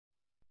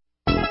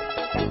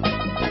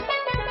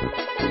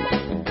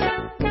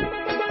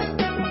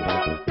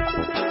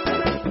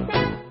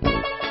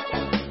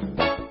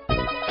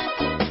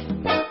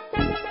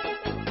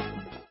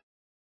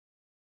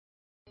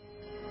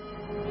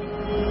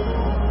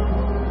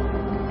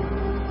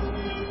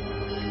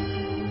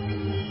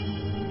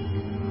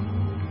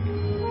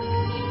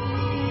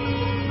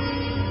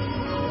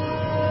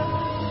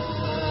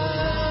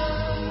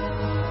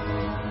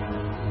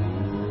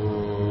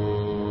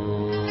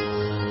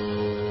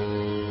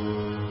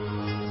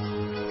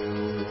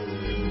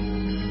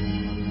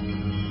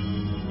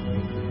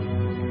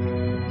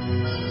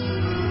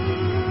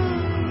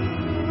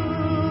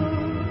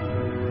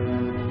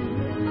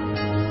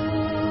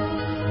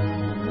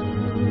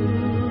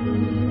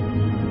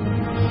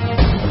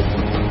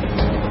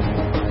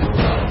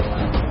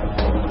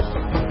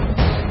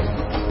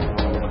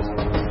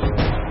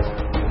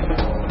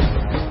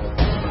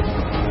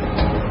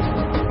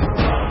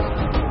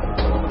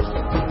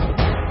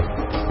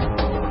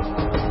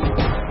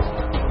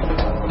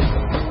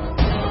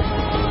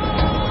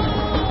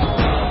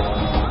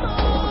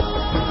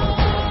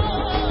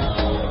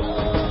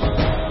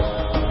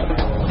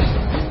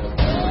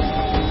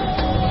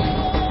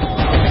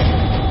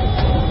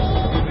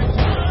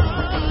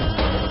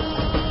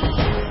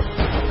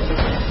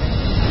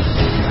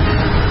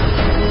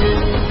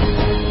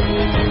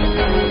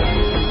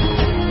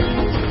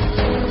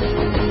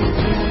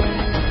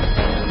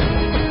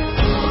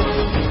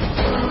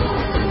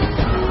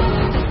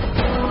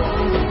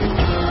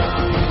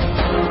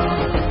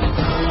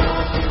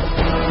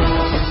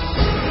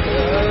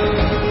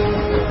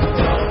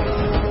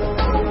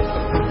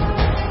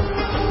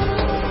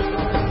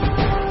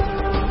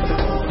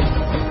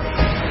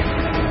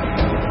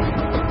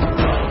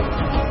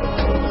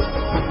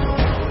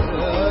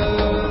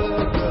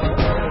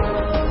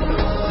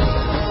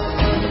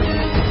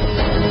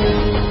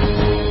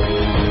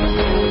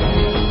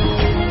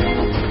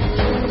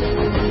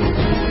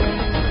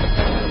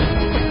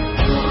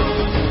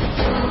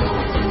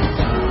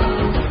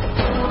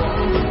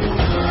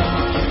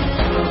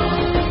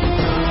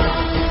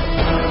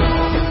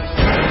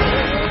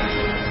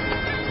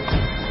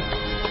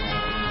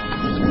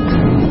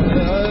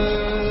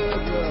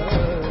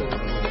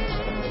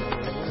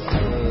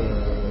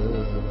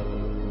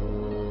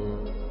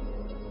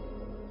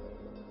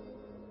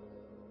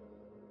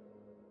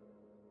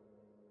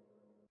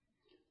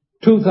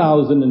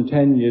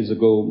2010 years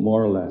ago,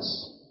 more or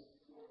less,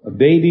 a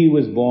baby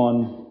was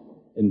born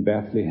in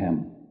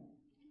Bethlehem.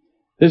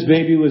 This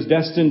baby was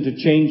destined to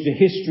change the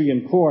history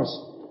and course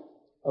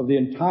of the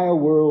entire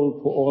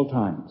world for all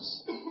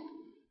times.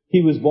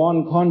 He was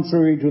born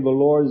contrary to the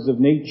laws of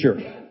nature.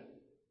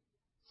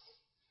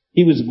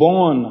 He was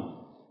born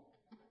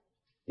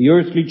the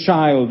earthly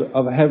child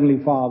of a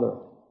heavenly Father.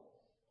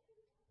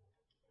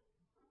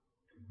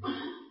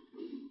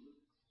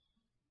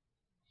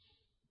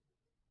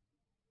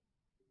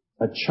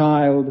 A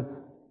child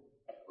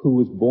who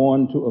was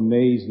born to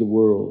amaze the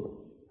world.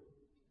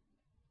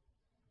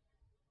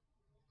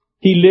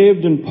 He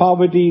lived in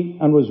poverty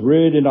and was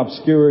reared in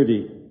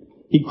obscurity.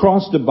 He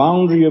crossed the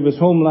boundary of his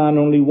homeland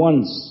only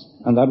once,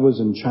 and that was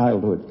in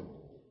childhood.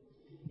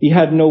 He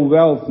had no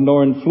wealth,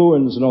 nor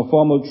influence, nor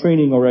formal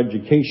training or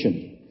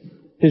education.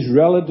 His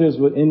relatives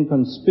were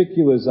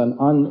inconspicuous and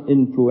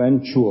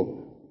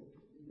uninfluential.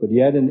 But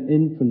yet in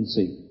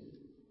infancy,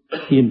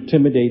 he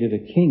intimidated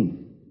a king.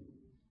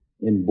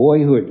 In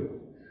boyhood,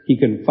 he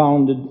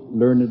confounded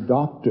learned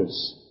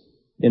doctors.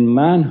 In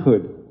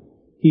manhood,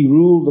 he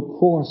ruled the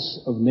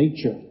course of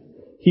nature.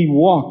 He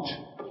walked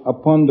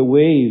upon the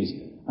waves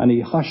and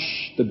he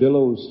hushed the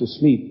billows to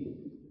sleep.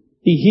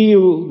 He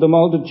healed the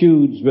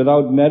multitudes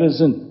without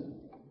medicine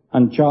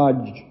and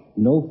charged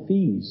no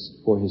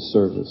fees for his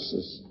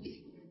services.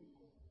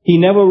 He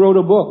never wrote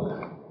a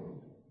book,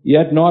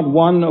 yet not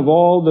one of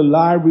all the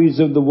libraries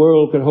of the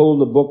world could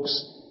hold the books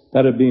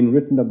that have been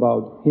written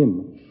about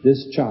him,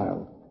 this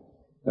child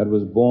that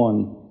was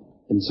born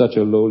in such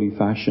a lowly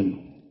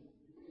fashion.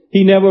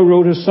 He never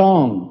wrote a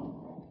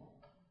song,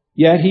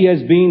 yet he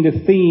has been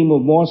the theme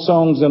of more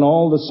songs than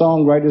all the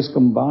songwriters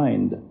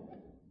combined.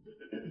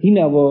 He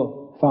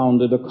never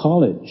founded a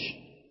college,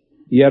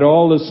 yet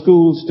all the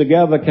schools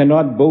together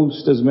cannot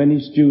boast as many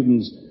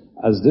students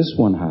as this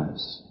one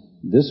has,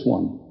 this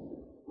one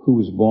who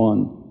was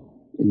born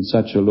in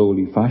such a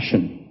lowly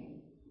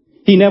fashion.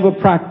 He never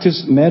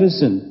practiced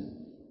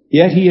medicine,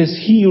 yet he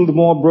has healed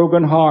more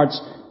broken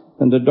hearts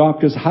than the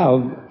doctors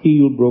have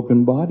healed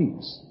broken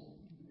bodies.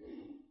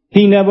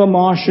 He never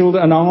marshaled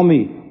an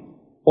army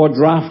or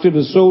drafted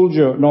a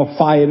soldier nor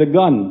fired a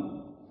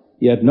gun.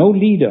 Yet no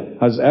leader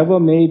has ever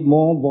made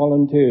more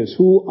volunteers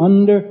who,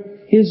 under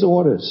his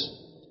orders,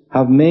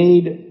 have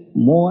made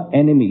more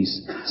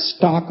enemies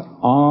stock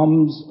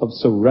arms of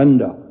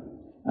surrender,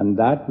 and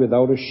that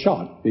without a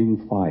shot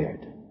being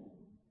fired.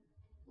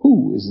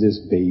 Who is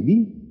this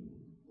baby?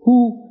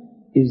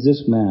 Who is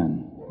this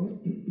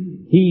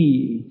man?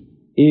 He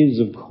is,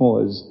 of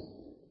course,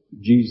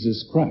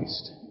 Jesus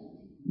Christ.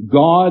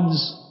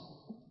 God's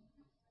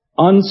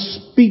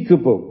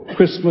unspeakable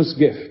Christmas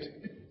gift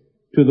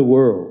to the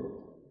world,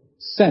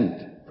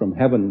 sent from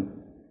heaven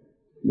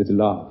with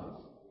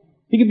love.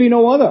 He could be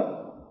no other.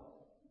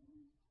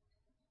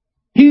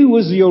 He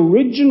was the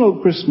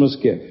original Christmas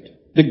gift,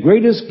 the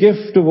greatest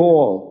gift of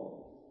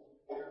all.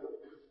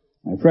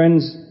 My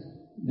friends,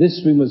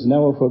 this we must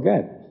never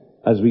forget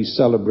as we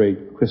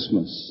celebrate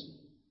Christmas.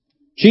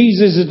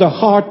 Jesus is the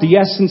heart, the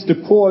essence,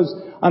 the cause,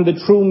 and the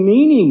true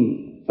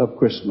meaning of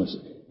Christmas.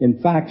 In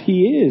fact,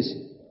 he is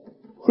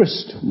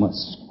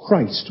Christmas.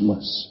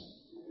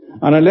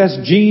 And unless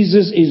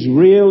Jesus is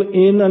real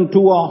in and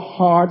to our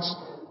hearts,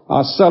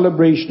 our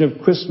celebration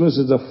of Christmas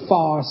is a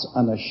farce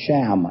and a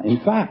sham. In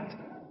fact,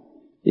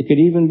 it could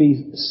even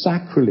be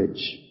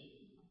sacrilege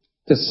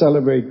to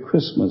celebrate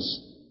Christmas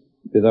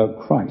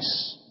without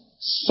Christ.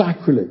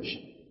 Sacrilege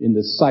in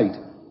the sight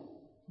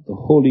of the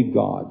holy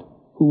God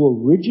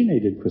who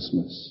originated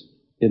Christmas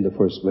in the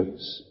first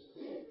place.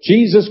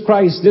 Jesus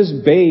Christ, this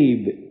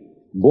babe,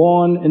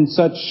 born in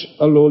such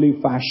a lowly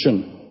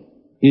fashion,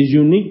 is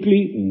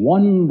uniquely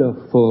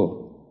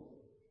wonderful.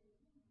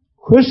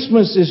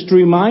 Christmas is to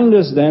remind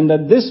us then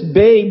that this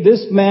babe,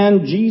 this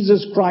man,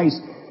 Jesus Christ,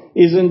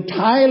 is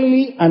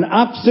entirely and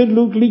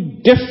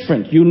absolutely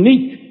different,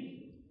 unique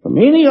from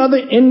any other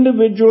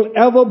individual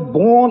ever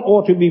born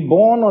or to be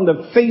born on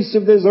the face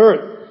of this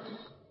earth.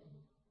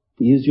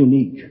 He is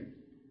unique.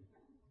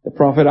 The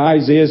prophet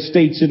Isaiah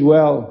states it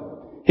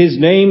well. His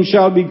name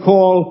shall be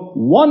called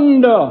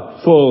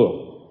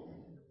Wonderful.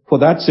 For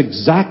that's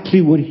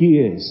exactly what he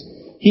is.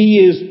 He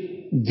is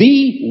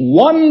the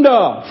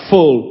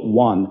wonderful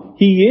one.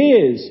 He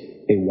is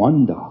a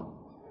wonder.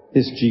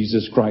 This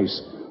Jesus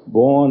Christ,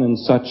 born in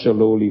such a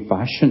lowly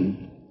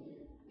fashion.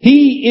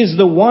 He is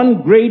the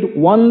one great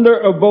wonder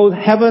of both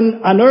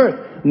heaven and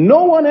earth.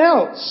 No one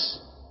else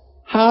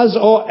has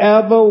or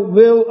ever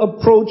will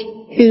approach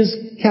his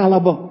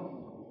caliber.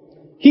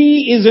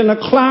 He is in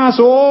a class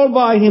all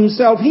by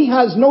himself. He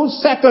has no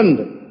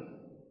second.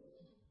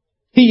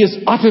 He is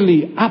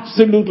utterly,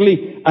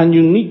 absolutely, and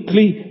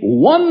uniquely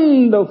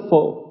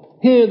wonderful.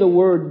 Hear the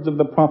words of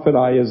the prophet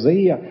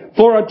Isaiah.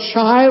 For a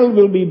child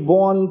will be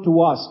born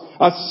to us.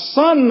 A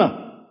son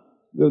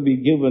will be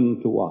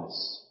given to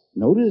us.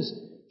 Notice,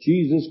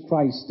 Jesus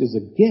Christ is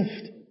a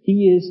gift.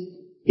 He is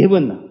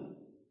given.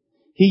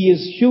 He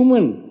is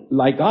human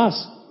like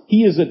us.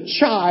 He is a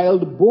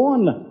child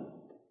born.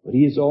 But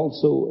he is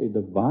also a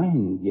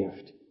divine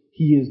gift.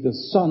 He is the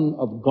Son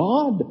of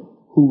God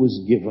who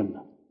was given.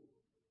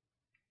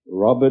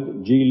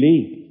 Robert G.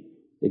 Lee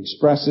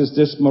expresses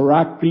this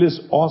miraculous,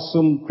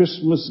 awesome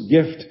Christmas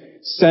gift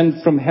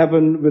sent from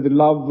heaven with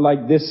love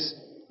like this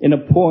in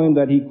a poem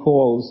that he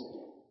calls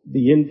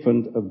The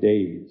Infant of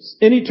Days.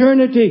 In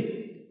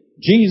eternity,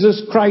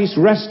 Jesus Christ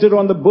rested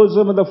on the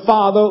bosom of the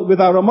Father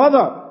without a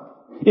mother.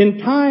 In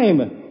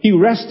time, he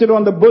rested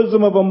on the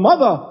bosom of a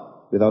mother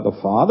without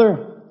a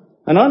father.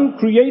 An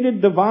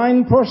uncreated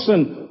divine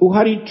person who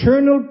had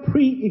eternal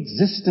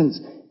pre-existence.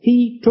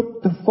 He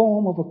took the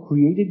form of a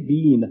created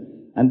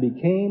being and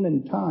became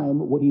in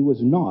time what he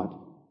was not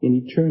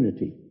in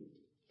eternity.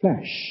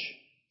 Flesh.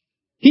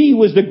 He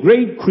was the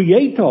great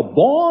creator,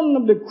 born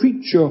of the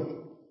creature,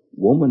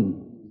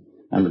 woman.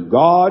 And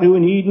God, who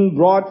in Eden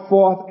brought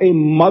forth a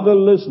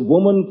motherless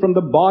woman from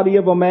the body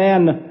of a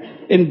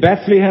man, in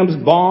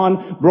Bethlehem's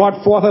barn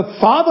brought forth a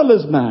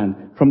fatherless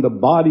man from the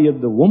body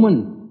of the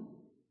woman.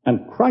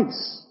 And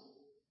Christ,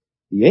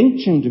 the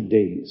Ancient of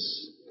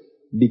Days,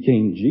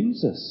 became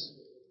Jesus,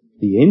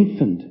 the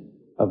Infant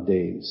of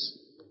Days.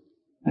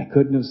 I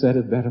couldn't have said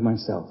it better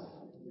myself.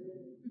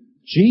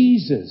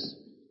 Jesus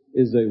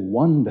is a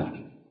wonder.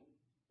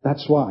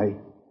 That's why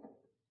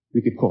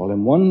we could call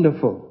him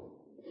wonderful.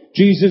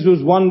 Jesus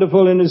was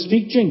wonderful in his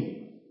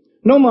teaching.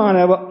 No man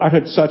ever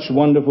uttered such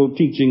wonderful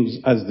teachings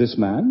as this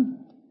man.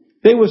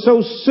 They were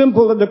so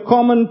simple that the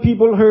common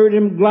people heard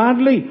him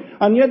gladly,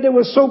 and yet they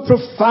were so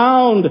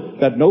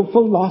profound that no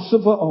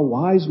philosopher or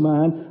wise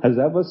man has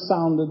ever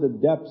sounded the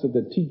depths of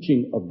the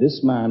teaching of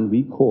this man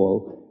we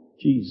call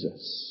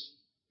Jesus.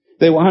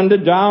 They were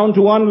handed down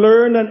to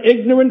unlearned and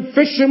ignorant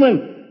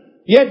fishermen,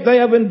 yet they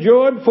have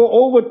endured for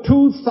over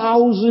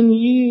 2,000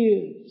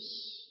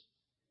 years.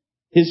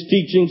 His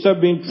teachings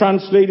have been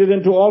translated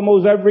into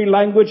almost every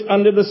language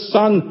under the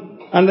sun,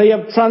 and they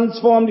have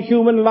transformed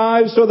human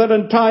lives so that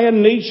entire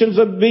nations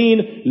have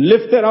been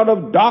lifted out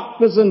of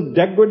darkness and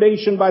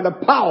degradation by the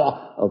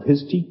power of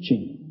his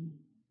teaching.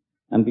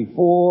 And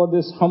before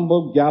this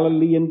humble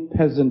Galilean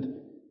peasant,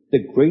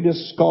 the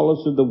greatest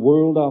scholars of the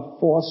world are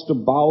forced to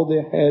bow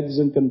their heads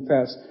and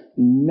confess,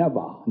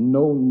 never,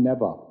 no,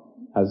 never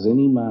has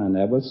any man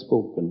ever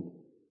spoken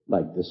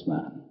like this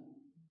man.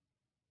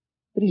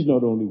 But he's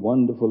not only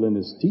wonderful in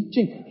his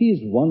teaching, he is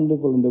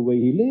wonderful in the way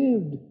he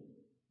lived.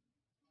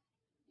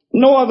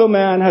 No other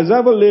man has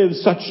ever lived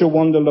such a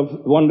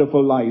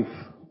wonderful life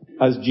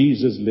as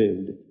Jesus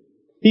lived.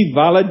 He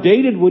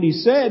validated what he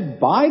said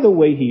by the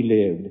way he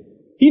lived.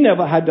 He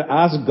never had to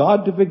ask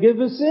God to forgive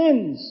his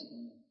sins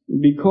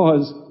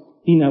because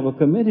he never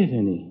committed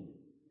any.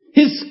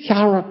 His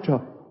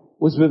character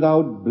was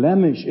without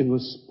blemish. It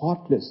was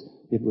spotless.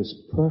 It was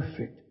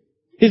perfect.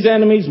 His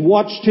enemies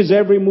watched his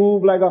every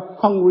move like a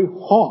hungry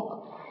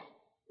hawk.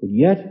 But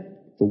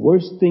yet, the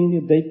worst thing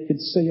that they could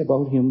say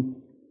about him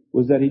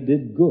was that he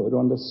did good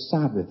on the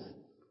Sabbath,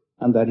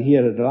 and that he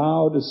had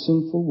allowed a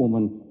sinful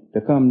woman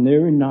to come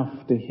near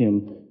enough to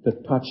him to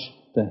touch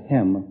the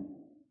hem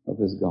of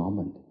his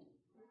garment.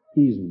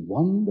 He's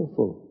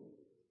wonderful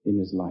in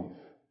his life,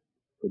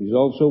 but he's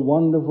also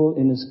wonderful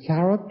in his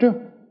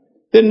character.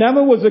 There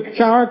never was a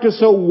character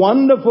so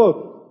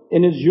wonderful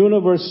in his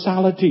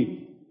universality.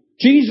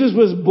 Jesus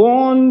was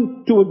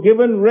born to a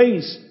given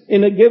race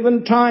in a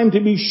given time,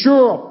 to be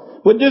sure.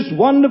 But this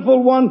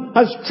wonderful one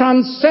has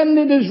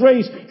transcended his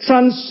race,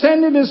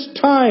 transcended his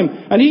time,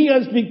 and he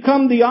has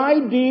become the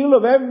ideal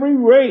of every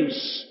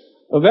race,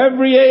 of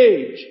every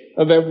age,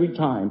 of every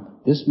time.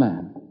 This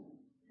man,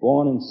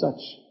 born in such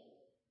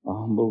a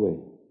humble way.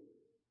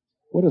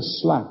 What a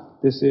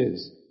slap this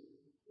is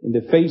in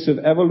the face of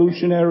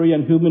evolutionary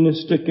and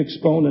humanistic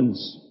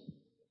exponents.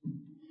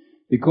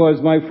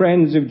 Because, my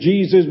friends, if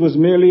Jesus was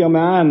merely a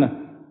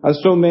man, as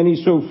so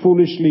many so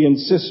foolishly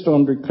insist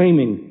on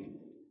proclaiming,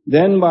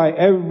 then by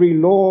every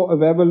law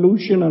of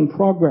evolution and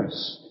progress,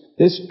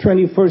 this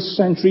 21st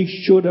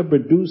century should have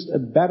produced a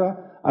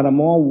better and a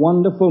more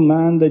wonderful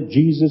man than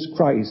Jesus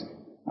Christ.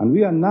 And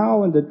we are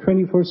now in the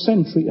 21st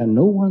century, and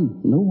no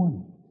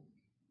one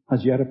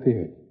has yet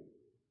appeared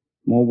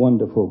more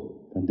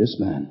wonderful than this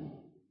man.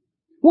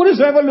 What is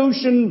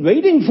evolution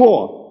waiting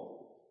for?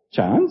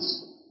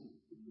 Chance?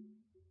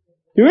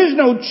 There is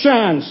no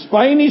chance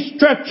by any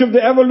stretch of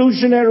the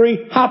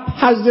evolutionary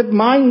haphazard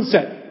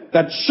mindset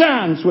that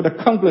chance would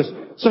accomplish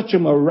such a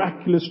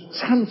miraculous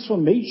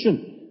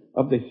transformation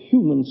of the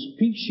human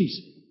species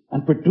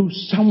and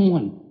produce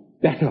someone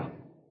better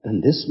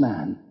than this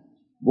man,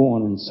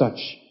 born in such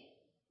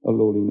a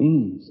lowly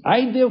means.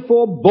 I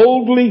therefore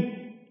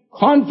boldly,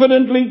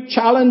 confidently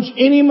challenge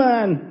any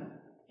man,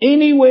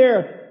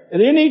 anywhere,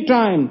 at any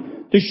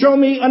time, to show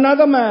me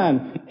another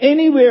man,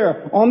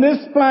 anywhere on this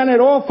planet,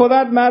 or for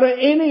that matter,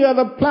 any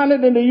other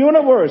planet in the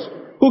universe,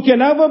 who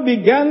can ever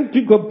begin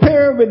to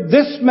compare with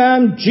this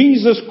man,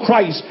 Jesus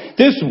Christ,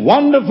 this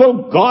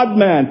wonderful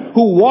God-man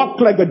who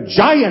walked like a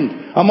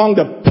giant among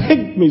the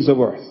pygmies of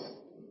earth.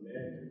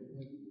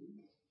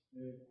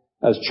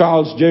 As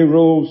Charles J.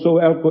 Rolls so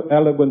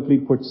eloquently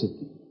puts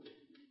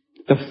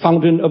it, the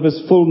fountain of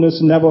his fullness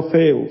never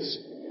fails.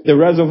 The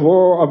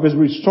reservoir of his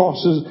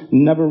resources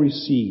never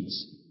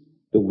recedes.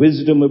 The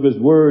wisdom of his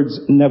words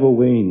never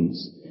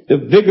wanes. The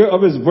vigor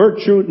of his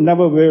virtue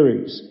never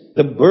varies.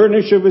 The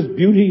burnish of his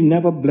beauty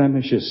never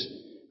blemishes.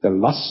 The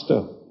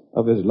luster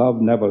of his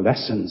love never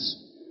lessens.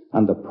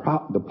 And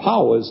the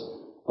powers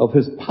of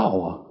his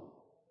power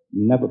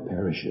never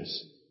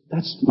perishes.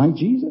 That's my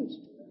Jesus.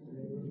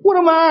 What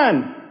a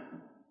man!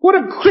 What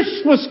a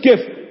Christmas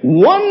gift!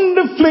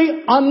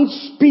 Wonderfully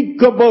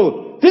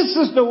unspeakable. This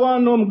is the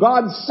one whom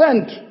God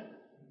sent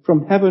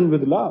from heaven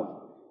with love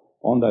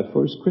on that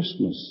first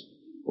Christmas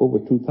over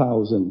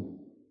 2,000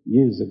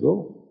 years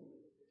ago.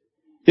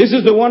 This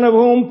is the one of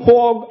whom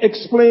Paul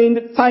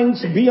explained,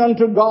 thanks be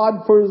unto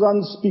God for his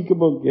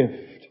unspeakable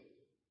gift.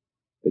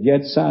 But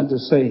yet, sad to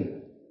say,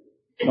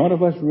 none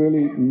of us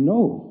really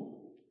know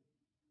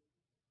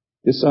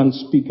this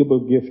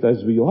unspeakable gift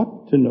as we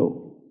ought to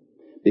know.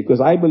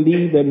 Because I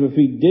believe that if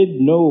we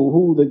did know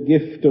who the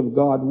gift of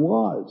God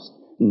was,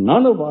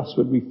 none of us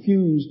would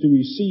refuse to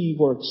receive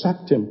or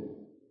accept him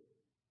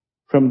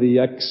from the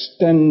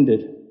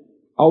extended,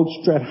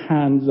 outstretched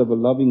hands of a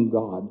loving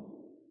God.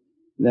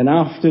 And then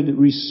after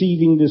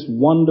receiving this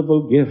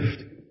wonderful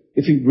gift,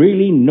 if we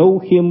really know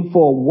him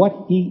for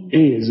what he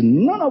is,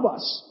 none of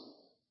us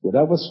would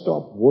ever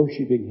stop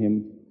worshiping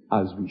him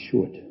as we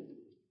should.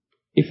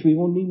 If we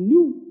only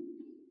knew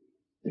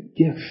the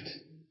gift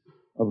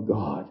of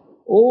God.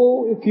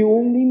 Oh, if you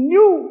only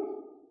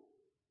knew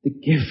the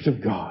gift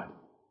of God,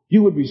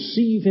 you would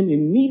receive him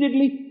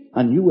immediately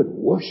and you would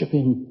worship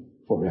him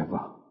forever.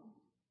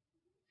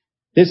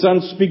 This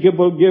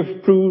unspeakable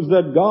gift proves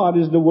that God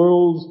is the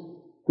world's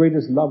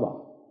greatest lover.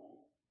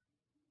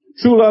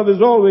 True love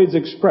is always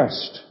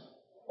expressed,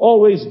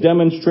 always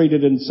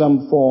demonstrated in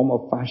some form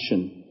or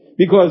fashion,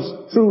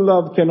 because true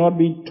love cannot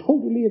be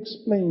totally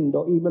explained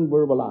or even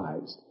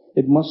verbalized.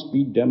 It must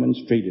be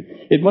demonstrated.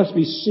 It must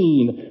be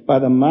seen by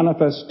the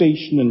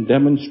manifestation and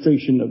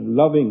demonstration of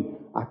loving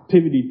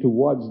activity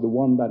towards the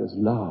one that is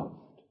loved.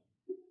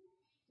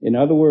 In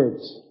other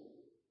words,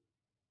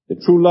 the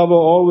true lover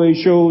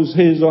always shows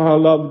his or her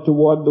love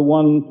toward the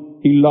one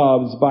he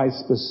loves by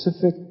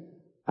specific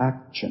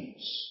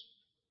actions.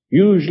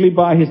 Usually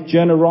by his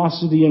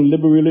generosity and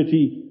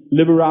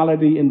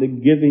liberality in the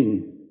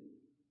giving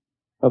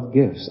of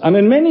gifts. And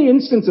in many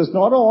instances,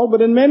 not all,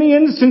 but in many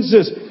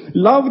instances,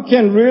 love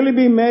can really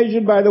be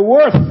measured by the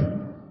worth,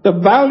 the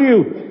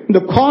value,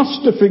 the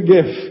cost of a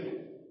gift,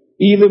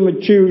 either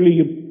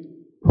materially,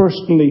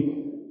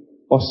 personally,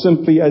 or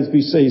simply, as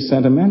we say,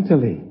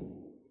 sentimentally.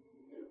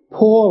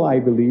 Paul, I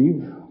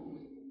believe,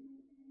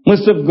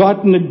 must have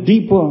gotten a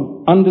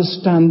deeper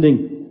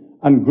understanding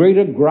and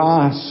greater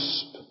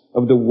grasp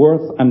of the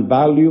worth and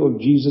value of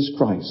Jesus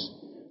Christ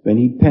when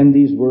he penned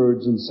these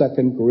words in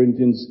 2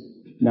 Corinthians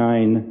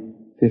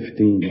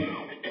 9:15.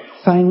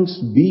 Thanks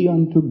be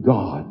unto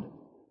God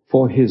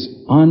for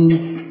his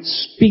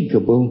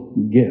unspeakable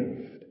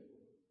gift.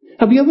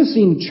 Have you ever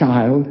seen a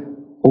child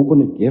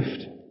open a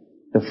gift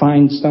to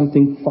find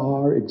something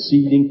far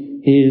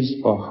exceeding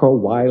his or her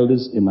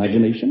wildest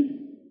imagination?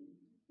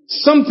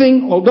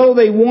 Something, although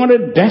they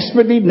wanted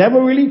desperately,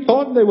 never really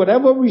thought they would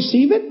ever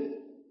receive it?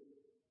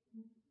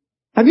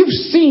 Have you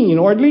seen,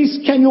 or at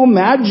least can you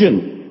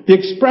imagine, the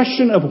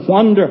expression of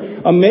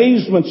wonder,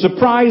 amazement,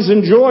 surprise,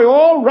 and joy,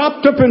 all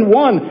wrapped up in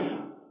one,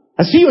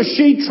 as he or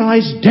she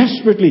tries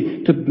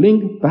desperately to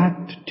blink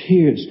back to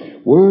tears,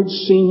 words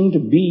seeming to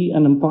be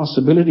an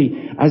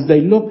impossibility, as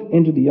they look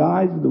into the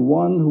eyes of the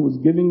one who was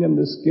giving them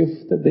this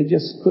gift that they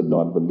just could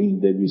not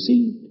believe they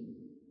received.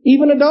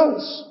 Even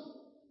adults,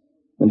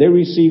 when they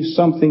receive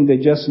something they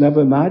just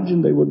never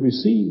imagined they would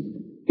receive.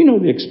 You know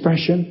the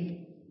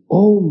expression,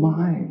 oh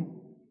my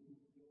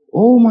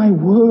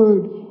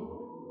word,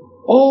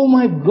 oh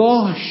my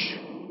gosh,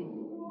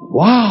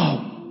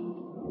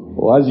 wow.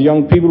 Or as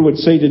young people would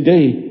say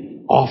today,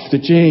 off the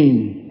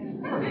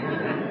chain.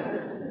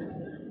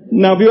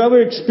 Now, if you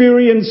ever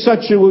experienced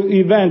such an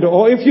event,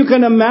 or if you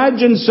can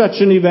imagine such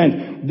an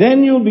event,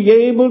 then you'll be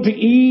able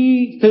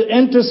to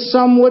enter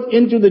somewhat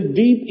into the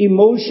deep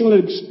emotional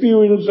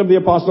experience of the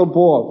Apostle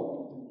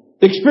Paul.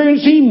 The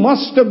experience he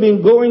must have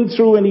been going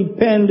through when he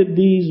penned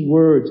these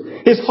words.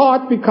 His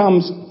heart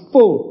becomes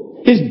full.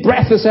 His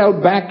breath is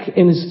held back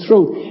in his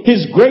throat.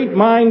 His great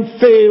mind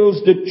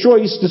fails the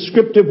choice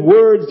descriptive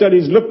words that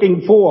he's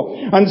looking for.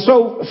 And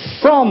so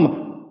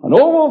from an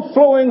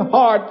overflowing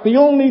heart, the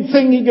only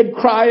thing he could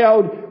cry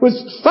out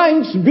was,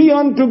 thanks be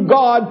unto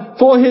God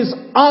for his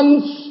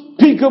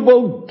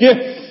unspeakable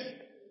gift.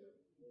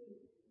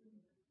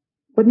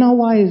 But now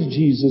why is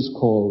Jesus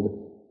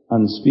called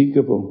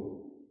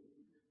unspeakable?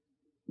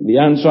 The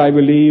answer, I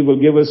believe,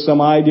 will give us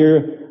some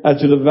idea as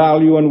to the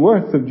value and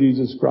worth of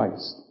Jesus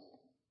Christ.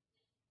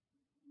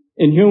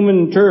 In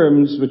human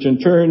terms, which in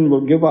turn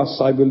will give us,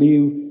 I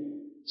believe,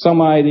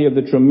 some idea of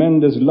the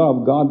tremendous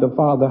love God the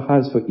Father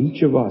has for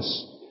each of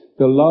us.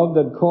 The love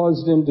that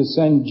caused him to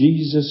send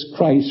Jesus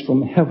Christ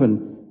from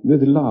heaven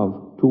with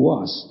love to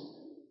us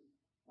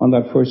on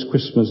that first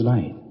Christmas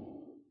night.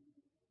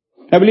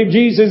 I believe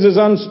Jesus is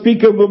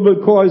unspeakable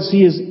because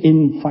he is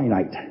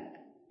infinite.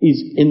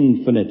 He's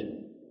infinite.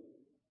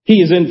 He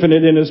is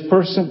infinite in his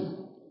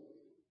person,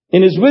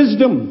 in his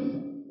wisdom.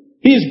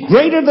 He is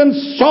greater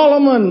than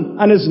Solomon,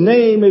 and his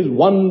name is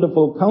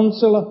Wonderful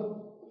Counselor.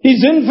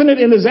 He's infinite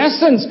in his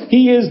essence.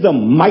 He is the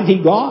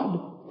mighty God.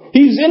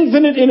 He's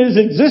infinite in his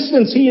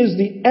existence. He is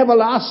the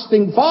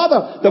everlasting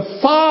Father, the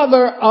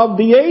Father of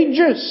the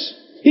ages.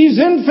 He's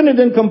infinite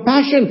in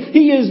compassion.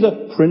 He is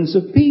the Prince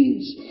of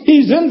Peace.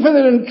 He's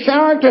infinite in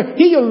character.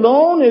 He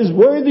alone is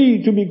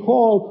worthy to be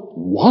called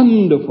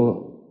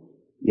wonderful.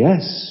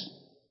 Yes.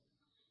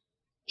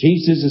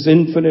 Jesus is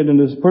infinite in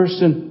his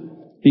person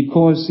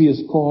because he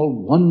is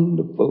called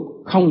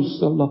Wonderful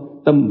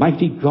Counselor, the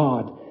mighty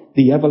God,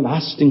 the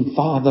everlasting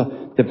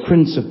Father, the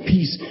Prince of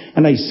Peace.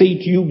 And I say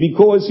to you,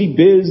 because he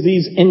bears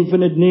these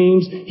infinite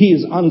names, he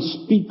is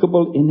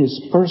unspeakable in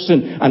his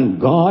person. And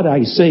God,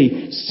 I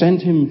say,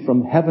 sent him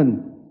from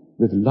heaven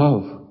with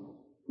love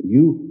for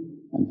you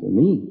and for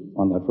me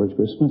on that first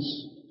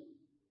Christmas.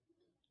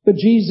 But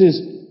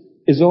Jesus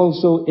is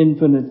also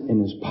infinite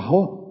in his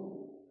power.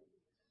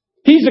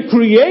 He's the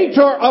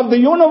creator of the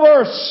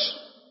universe.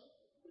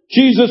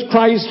 Jesus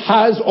Christ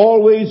has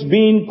always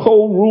been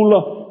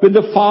co-ruler with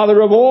the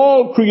Father of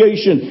all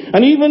creation.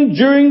 And even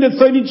during the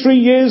 33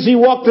 years he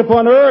walked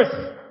upon earth,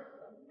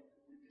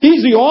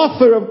 he's the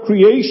author of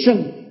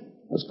creation.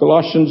 As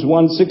Colossians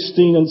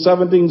 1:16 and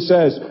 17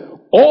 says,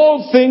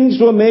 all things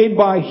were made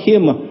by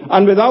him,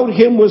 and without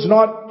him was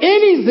not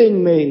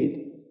anything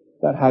made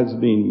that has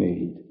been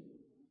made.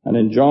 And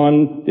in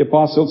John, the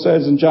apostle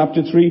says in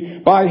chapter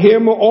 3, by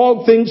him were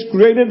all things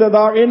created that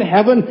are in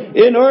heaven,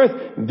 in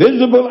earth,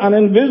 visible and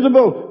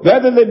invisible,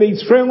 whether they be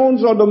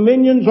thrones or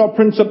dominions or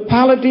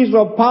principalities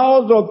or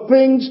powers or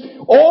things.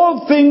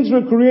 All things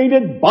were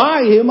created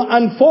by him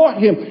and for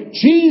him.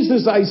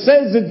 Jesus, I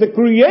says, is the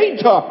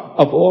creator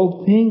of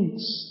all things.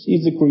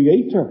 He's the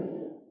creator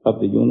of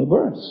the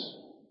universe.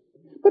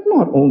 But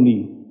not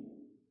only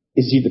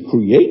is he the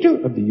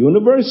creator of the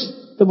universe,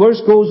 the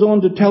verse goes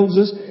on to tell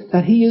us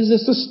that he is the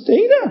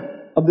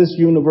sustainer of this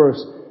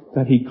universe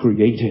that he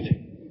created.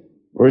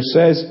 Verse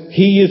says,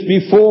 he is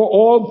before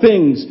all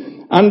things,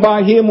 and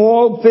by him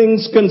all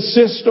things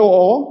consist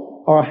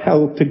or are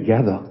held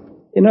together.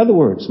 In other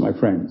words, my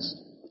friends,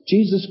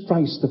 Jesus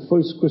Christ, the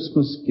first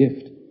Christmas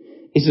gift,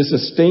 is the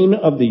sustainer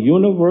of the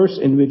universe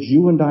in which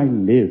you and I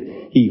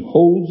live. He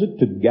holds it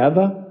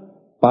together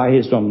by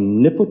his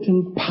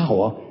omnipotent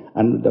power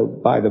and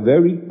by the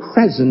very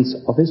presence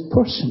of his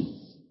person.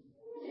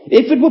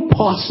 If it were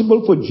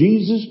possible for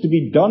Jesus to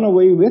be done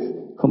away with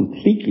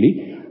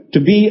completely,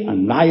 to be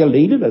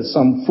annihilated, as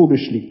some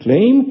foolishly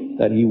claim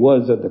that he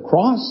was at the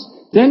cross,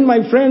 then,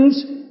 my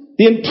friends,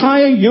 the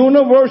entire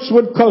universe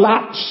would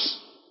collapse.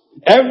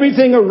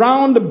 Everything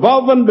around,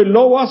 above, and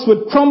below us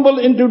would crumble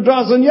into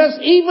dust, and yes,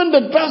 even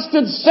the dust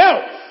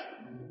itself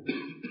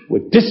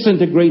would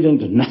disintegrate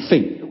into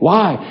nothing.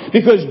 Why?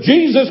 Because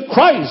Jesus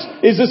Christ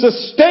is the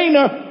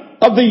sustainer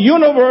of the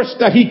universe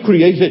that he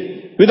created.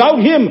 Without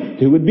him,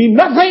 there would be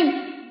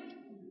nothing.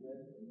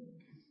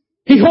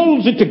 He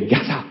holds it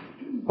together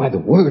by the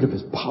word of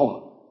his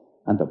power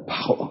and the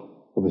power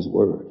of his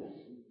word.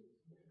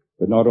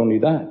 But not only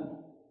that,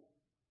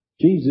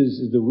 Jesus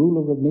is the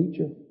ruler of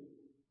nature.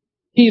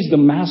 He is the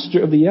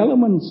master of the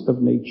elements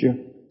of nature.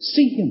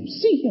 See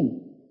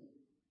him.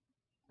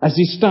 As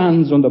he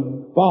stands on the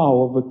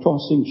bow of a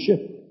tossing ship,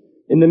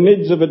 in the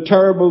midst of a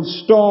terrible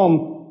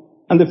storm,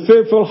 and the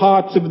fearful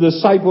hearts of the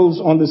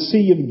disciples on the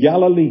Sea of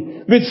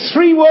Galilee, with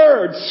three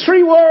words.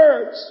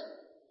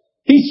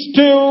 He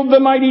stilled the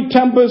mighty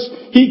tempest,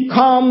 he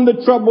calmed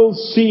the troubled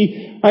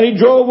sea, and he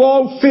drove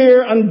all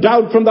fear and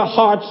doubt from the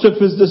hearts of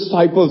his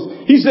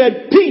disciples. He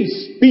said,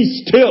 peace,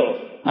 be still.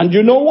 And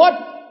you know what?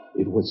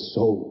 It was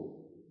so.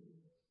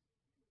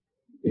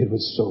 It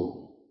was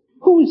so.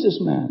 Who is this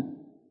man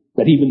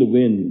that even the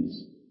winds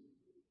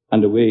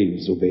and the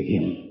waves obey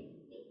him?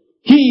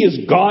 He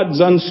is God's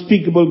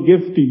unspeakable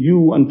gift to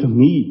you and to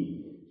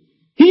me.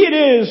 He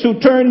it is who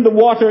turned the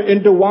water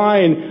into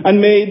wine and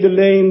made the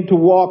lame to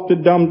walk, the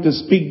dumb to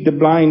speak, the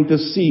blind to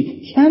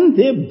see. Can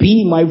there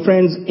be, my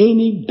friends,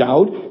 any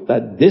doubt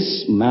that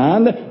this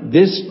man,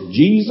 this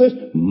Jesus,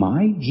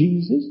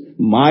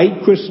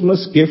 my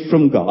Christmas gift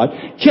from God,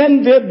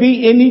 can there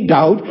be any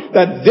doubt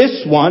that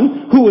this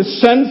one who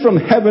was sent from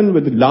heaven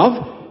with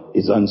love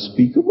is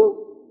unspeakable?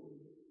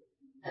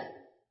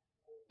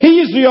 He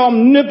is the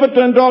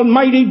omnipotent,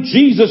 almighty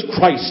Jesus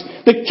Christ,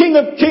 the King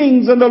of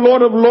kings and the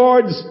Lord of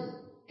lords.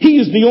 He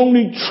is the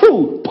only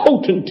true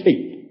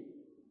potentate.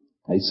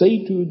 I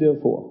say to you,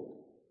 therefore,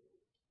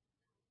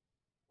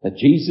 that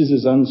Jesus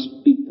is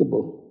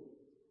unspeakable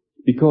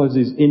because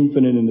he's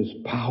infinite in his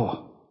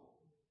power.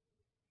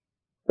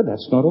 But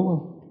that's not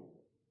all.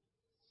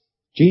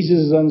 Jesus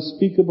is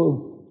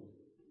unspeakable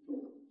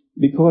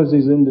because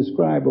he's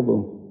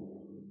indescribable.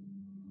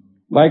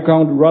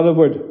 Viscount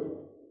Rutherford,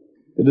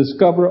 the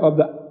discoverer of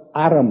the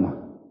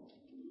atom,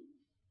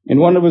 in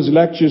one of his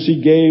lectures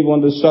he gave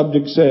on the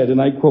subject said,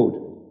 and I quote,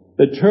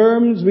 the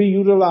terms we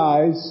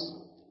utilize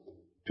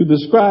to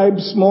describe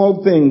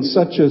small things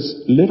such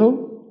as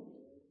little,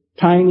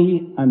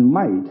 tiny, and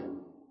might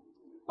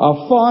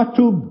are far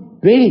too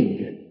big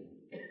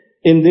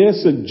in their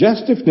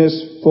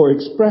suggestiveness for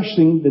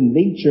expressing the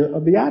nature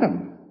of the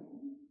atom.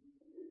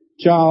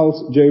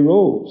 Charles J.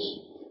 Rolls,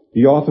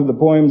 the author of the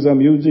poems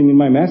I'm using in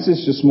my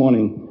message this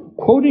morning,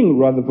 quoting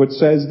Rutherford,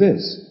 says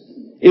this: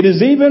 "It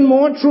is even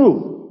more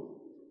true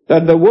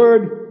that the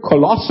word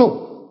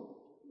colossal,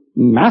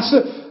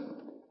 massive,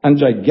 and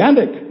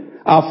gigantic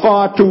are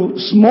far too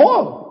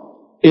small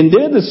in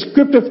their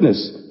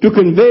descriptiveness to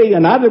convey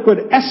an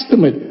adequate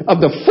estimate of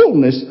the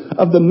fullness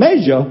of the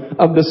measure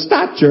of the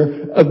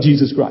stature of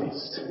Jesus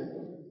Christ."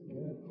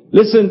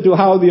 Listen to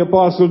how the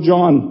Apostle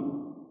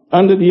John,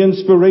 under the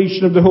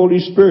inspiration of the Holy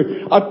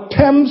Spirit,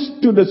 attempts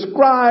to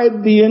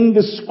describe the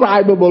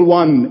indescribable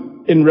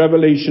one in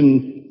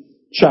Revelation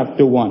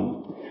chapter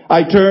 1.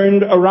 "I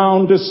turned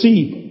around to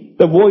see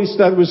the voice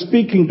that was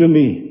speaking to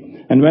me.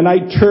 And when I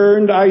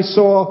turned, I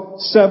saw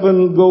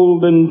 7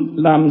 golden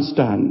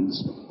lampstands.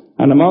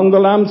 And among the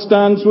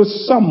lampstands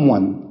was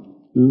someone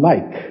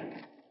like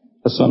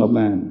a son of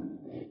man,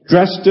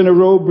 dressed in a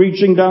robe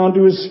reaching down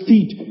to his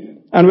feet,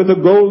 and with a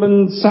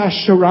golden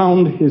sash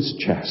around his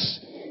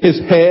chest. His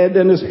head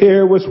and his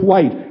hair was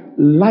white,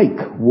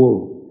 like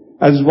wool,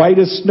 as white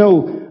as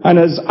snow, and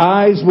his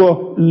eyes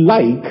were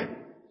like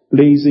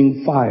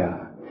blazing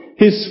fire.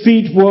 His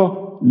feet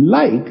were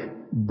like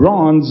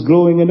bronze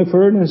glowing in a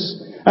furnace,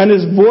 and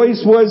his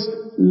voice was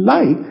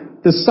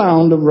like the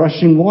sound of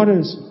rushing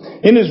waters.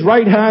 In his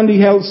right hand he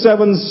held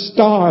 7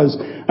 stars,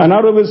 and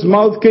out of his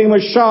mouth came a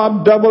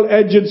sharp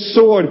double-edged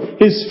sword.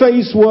 His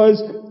face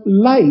was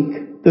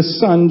like the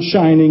sun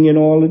shining in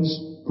all its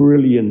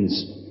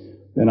brilliance.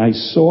 When I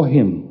saw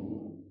him,"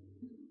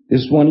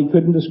 this one he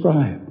couldn't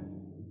describe,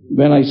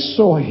 "when I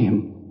saw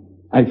him,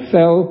 I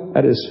fell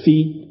at his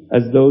feet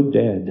as though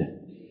dead.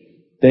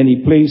 Then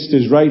he placed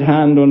his right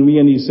hand on me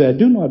and he said,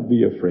 'Do not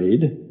be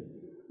afraid.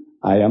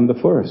 I am the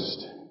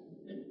first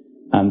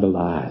and the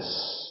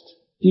last.'"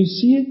 Do you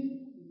see it?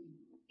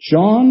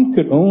 John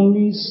could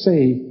only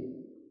say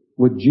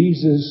what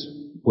Jesus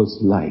was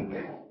like.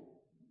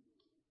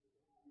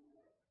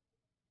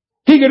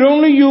 He could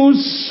only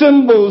use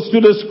symbols to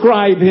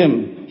describe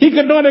him. He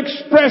could not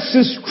express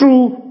his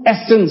true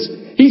essence.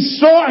 He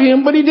saw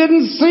him, but he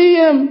didn't see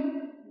him.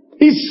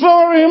 He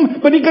saw him,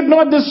 but he could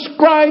not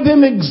describe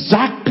him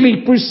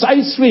exactly,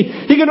 precisely.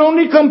 He could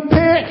only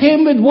compare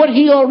him with what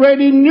he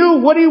already knew,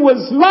 what he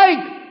was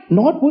like,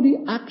 not what he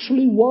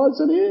actually was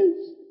and is.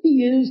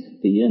 He is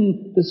the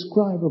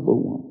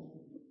indescribable one.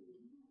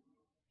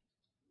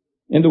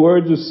 In the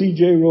words of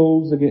C.J.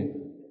 Rolls again,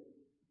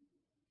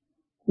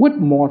 what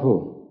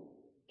mortal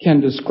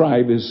can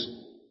describe his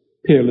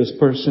peerless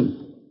person,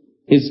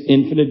 his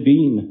infinite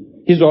being,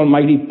 his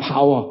almighty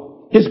power,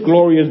 his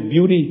glorious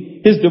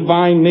beauty, his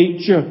divine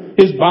nature,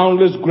 his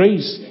boundless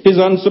grace, his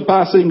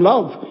unsurpassing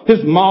love,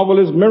 his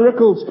marvelous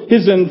miracles,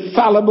 his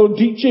infallible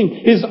teaching,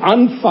 his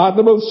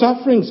unfathomable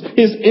sufferings,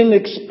 his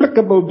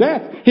inexplicable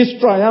death, his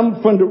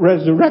triumphant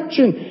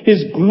resurrection,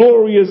 his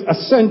glorious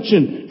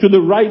ascension to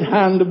the right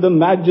hand of the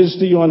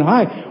Majesty on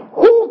high?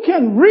 Who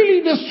can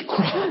really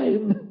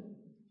describe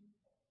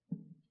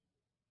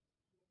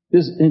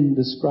this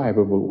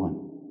indescribable one?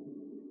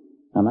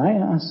 And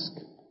I ask,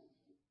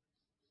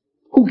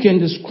 who can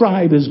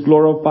describe his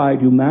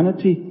glorified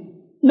humanity?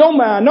 No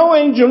man, no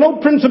angel, no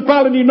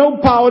principality, no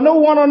power, no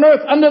one on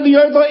earth, under the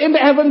earth, or in the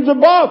heavens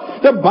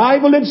above. The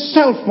Bible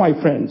itself, my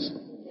friends,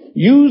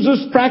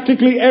 uses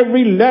practically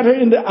every letter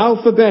in the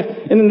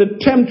alphabet in an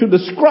attempt to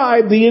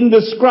describe the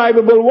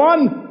indescribable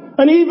one.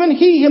 And even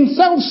he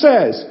himself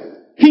says,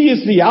 he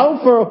is the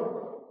Alpha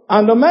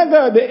and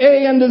Omega, the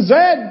A and the Z,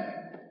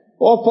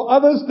 or for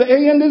others, the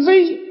A and the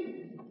Z.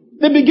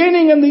 The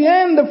beginning and the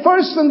end, the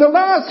first and the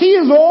last. He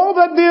is all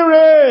that there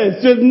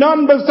is. There's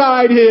none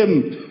beside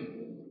him,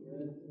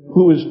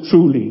 who is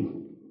truly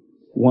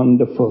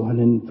wonderful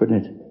and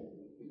infinite.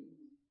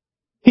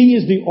 He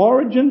is the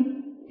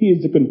origin. He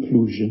is the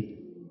conclusion.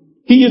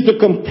 He is the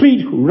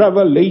complete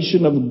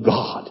revelation of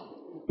God.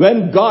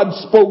 When God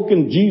spoke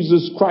in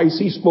Jesus Christ,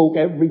 he spoke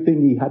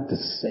everything he had to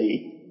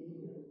say.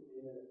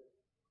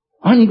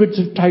 Hundreds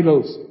of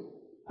titles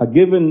are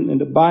given in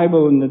the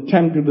Bible in an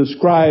attempt to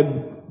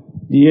describe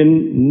the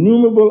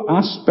innumerable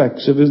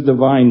aspects of his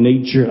divine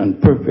nature and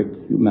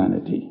perfect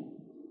humanity.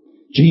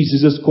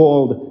 Jesus is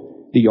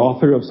called the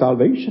author of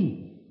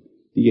salvation,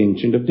 the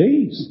Ancient of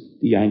Days,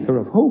 the anchor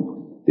of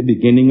hope, the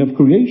beginning of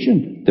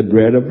creation, the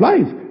bread of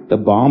life, the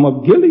balm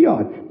of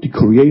Gilead, the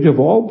creator of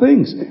all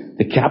things,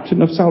 the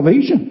captain of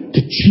salvation,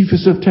 the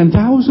chiefest of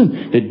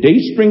 10,000, the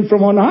dayspring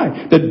from on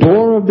high, the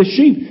door of the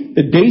sheep,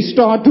 the day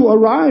star to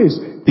arise,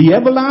 the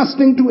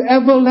everlasting to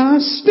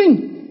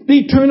everlasting, the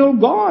eternal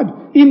God,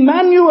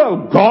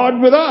 Emmanuel,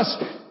 God with us.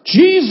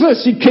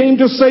 Jesus, he came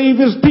to save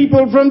his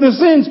people from their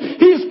sins.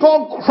 He is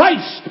called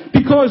Christ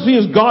because he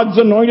is God's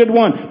anointed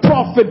one,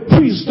 prophet,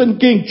 priest, and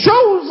king,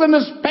 chosen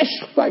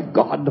especially by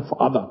God the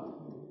Father.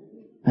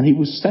 And he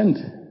was sent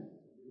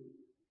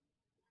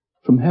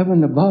from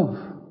heaven above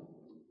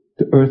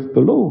to earth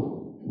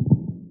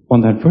below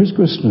on that first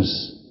Christmas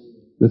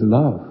with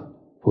love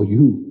for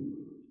you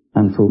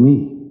and for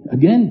me.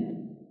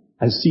 Again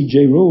as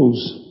C.J.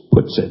 Rose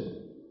puts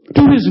it.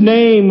 To his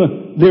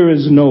name there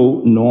is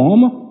no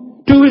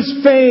norm. To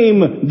his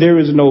fame there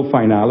is no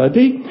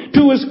finality.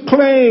 To his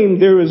claim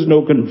there is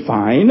no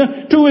confine.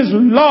 To his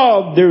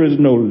love there is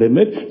no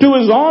limit. To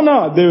his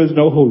honor there is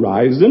no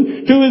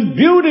horizon. To his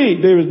beauty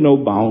there is no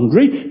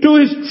boundary. To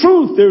his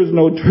truth there is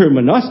no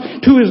terminus.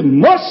 To his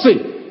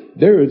mercy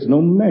there is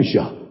no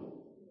measure.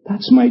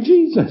 That's my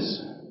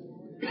Jesus.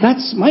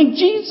 That's my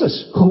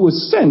Jesus who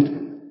was sent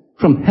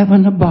from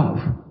heaven above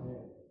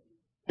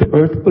to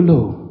earth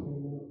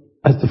below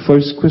as the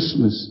first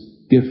Christmas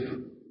gift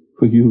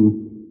for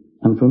you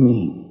and for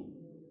me.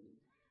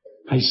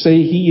 I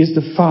say he is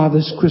the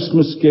Father's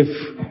Christmas gift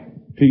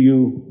to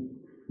you,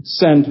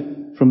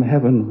 sent from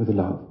heaven with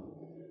love.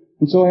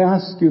 And so I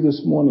ask you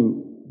this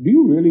morning, do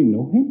you really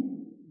know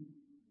him?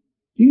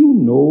 Do you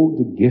know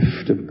the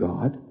gift of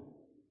God?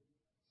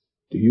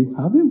 Do you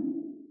have him?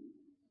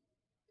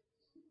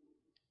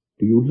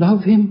 Do you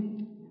love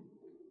him?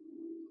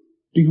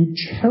 Do you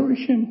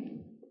cherish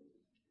him?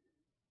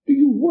 Do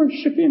you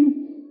worship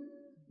him?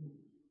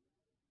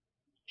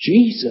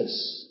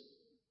 Jesus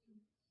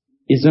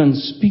is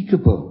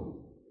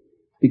unspeakable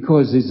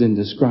because he's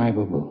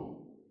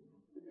indescribable.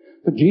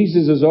 But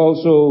Jesus is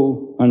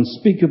also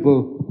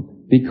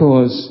unspeakable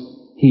because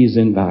he is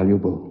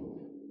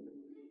invaluable.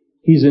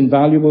 He's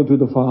invaluable to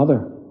the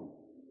Father.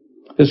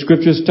 The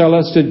scriptures tell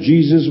us that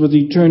Jesus was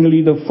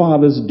eternally the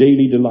Father's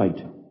daily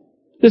delight.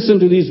 Listen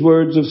to these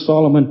words of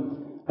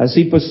Solomon as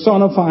he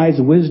personifies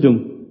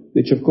wisdom,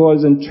 which of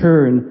course in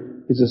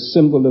turn is a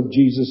symbol of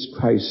Jesus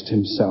Christ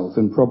himself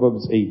in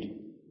Proverbs 8.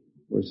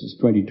 Verses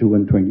 22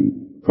 and 20,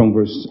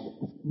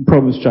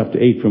 Proverbs chapter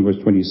 8 from verse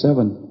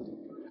 27.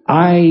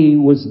 I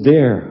was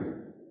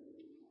there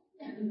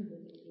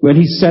when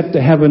he set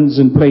the heavens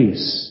in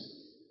place,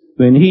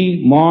 when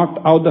he marked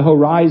out the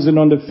horizon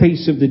on the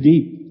face of the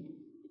deep,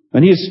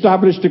 when he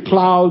established the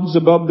clouds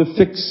above the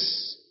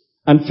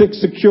and fixed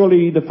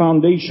securely the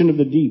foundation of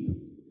the deep,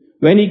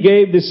 when he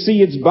gave the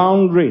sea its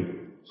boundary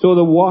so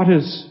the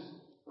waters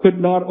could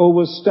not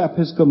overstep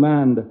his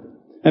command,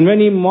 and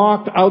when he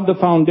marked out the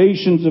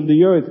foundations of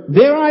the earth,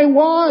 there I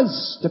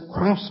was, the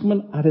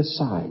craftsman at his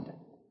side.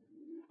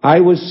 I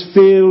was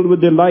filled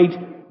with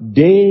delight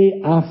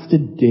day after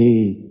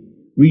day,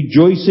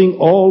 rejoicing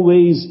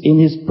always in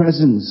his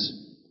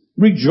presence,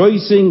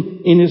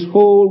 rejoicing in his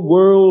whole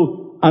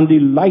world and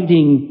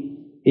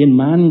delighting in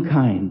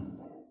mankind.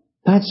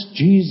 That's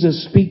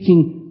Jesus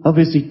speaking of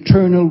his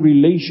eternal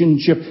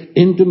relationship,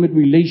 intimate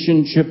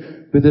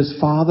relationship with his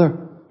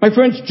Father. My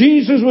friends,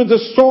 Jesus was the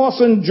source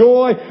and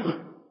joy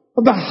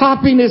of the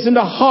happiness in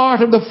the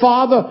heart of the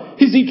Father.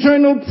 His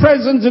eternal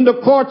presence in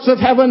the courts of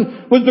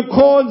heaven was the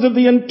cause of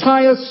the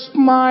entire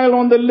smile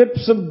on the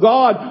lips of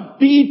God.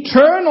 The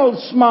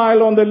eternal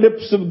smile on the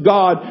lips of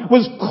God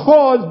was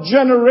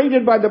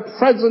generated by the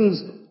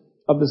presence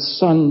of the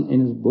Son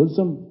in his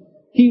bosom.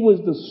 He was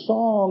the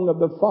song of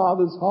the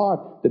Father's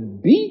heart, the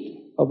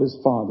beat of his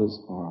Father's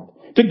heart.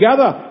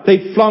 Together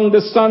they flung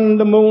the sun,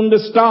 the moon,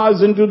 the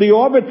stars into the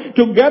orbit.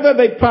 Together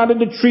they planted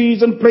the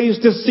trees and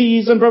placed the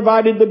seas and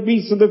provided the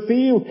beasts of the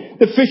field,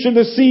 the fish of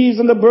the seas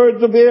and the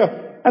birds of the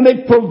air. And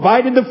they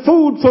provided the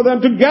food for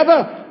them.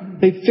 Together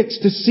they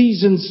fixed the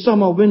seasons,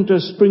 summer, winter,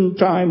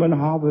 springtime, and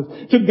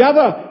harvest.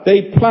 Together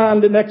they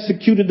planned and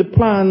executed the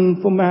plan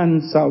for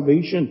man's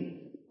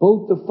salvation.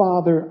 Both the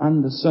Father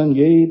and the Son,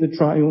 yea, the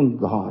triune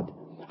God,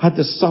 had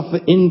to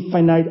suffer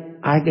infinite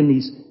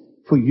agonies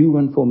for you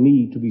and for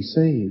me to be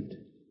saved.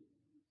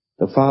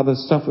 The Father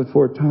suffered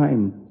for a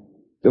time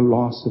the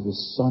loss of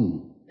his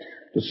Son,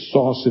 the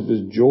source of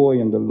his joy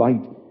and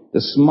delight, the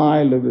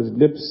smile of his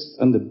lips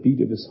and the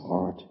beat of his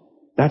heart.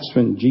 That's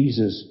when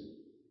Jesus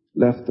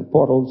left the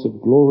portals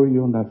of glory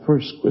on that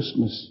first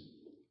Christmas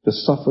to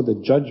suffer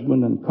the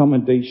judgment and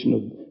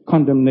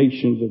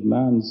condemnations of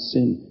man's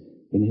sin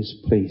in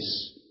his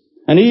place.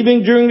 And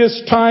even during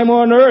this time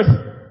on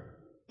earth,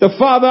 the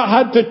Father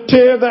had to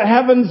tear the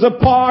heavens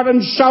apart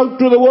and shout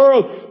to the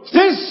world,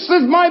 "This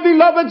is my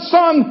beloved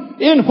Son,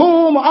 in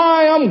whom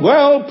I am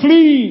well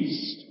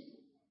pleased."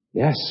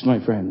 Yes, my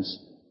friends,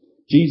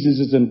 Jesus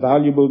is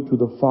invaluable to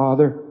the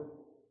Father,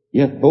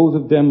 yet both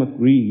of them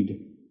agreed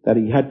that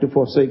he had to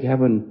forsake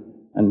heaven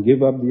and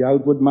give up the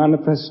outward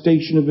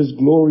manifestation of his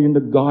glory in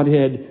the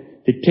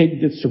Godhead to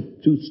take the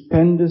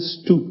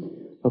stupendous stoop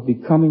of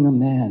becoming a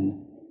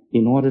man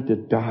in order to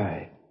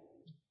die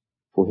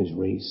for his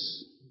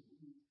race.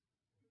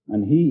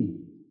 And he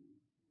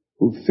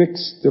who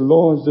fixed the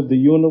laws of the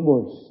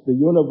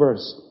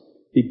universe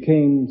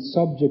became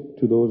subject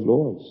to those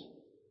laws.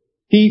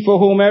 He for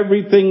whom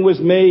everything was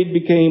made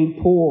became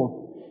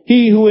poor.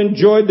 He who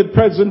enjoyed the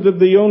presence of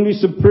the only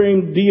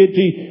supreme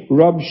deity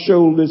rubbed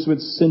shoulders with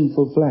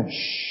sinful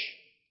flesh.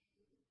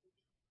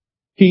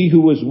 He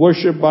who was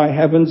worshipped by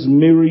heaven's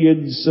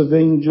myriads of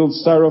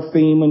angels,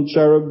 seraphim and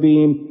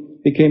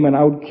cherubim, became an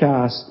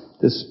outcast,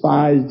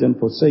 despised and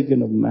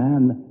forsaken of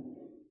man.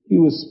 He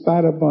was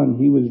spat upon,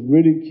 he was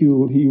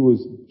ridiculed, he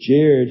was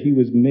jeered, he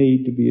was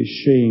made to be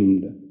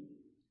ashamed.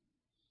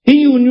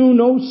 He who knew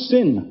no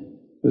sin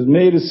was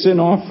made a sin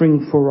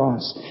offering for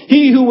us.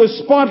 He who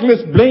was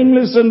spotless,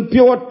 blameless, and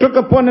pure took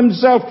upon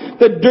himself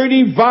the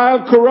dirty,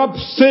 vile, corrupt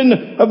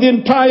sin of the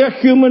entire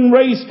human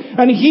race.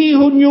 And he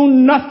who knew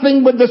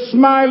nothing but the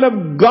smile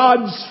of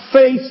God's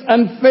face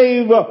and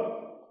favor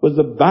was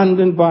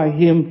abandoned by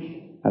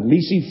him. At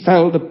least he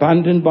felt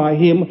abandoned by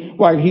him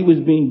while he was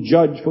being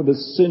judged for the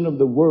sin of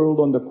the world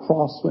on the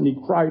cross, when he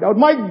cried out,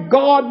 my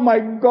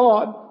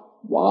God,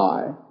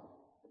 why?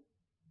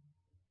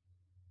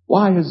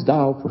 Why hast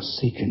thou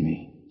forsaken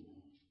me?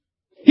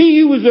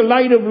 He who was the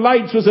light of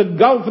lights was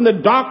engulfed in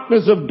the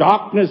darkness of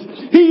darkness.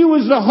 He who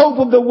was the hope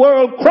of the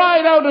world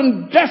cried out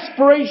in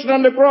desperation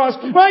on the cross,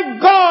 my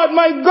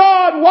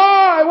God,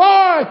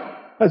 why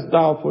hast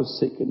thou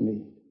forsaken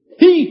me?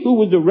 He who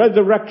was the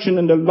resurrection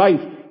and the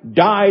life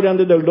died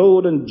under the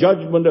load and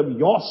judgment of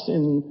your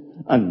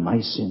sin and my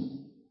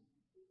sin.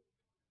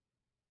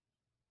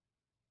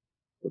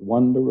 But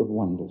wonder of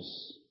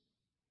wonders,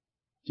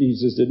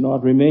 Jesus did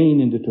not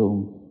remain in the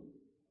tomb.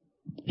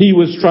 He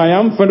was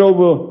triumphant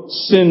over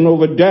sin,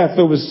 over death,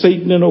 over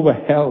Satan, and over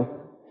hell.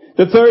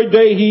 The third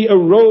day he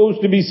arose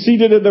to be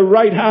seated at the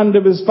right hand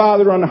of his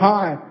Father on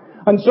high.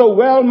 And so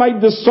well might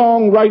the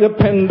songwriter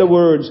pen the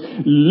words,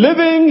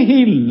 living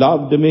he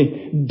loved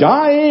me,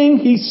 dying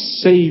he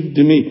saved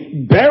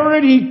me,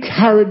 buried he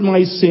carried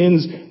my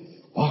sins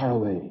far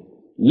away.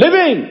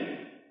 Living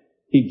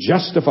he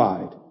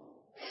justified,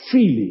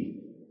 freely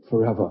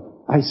forever.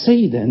 I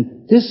say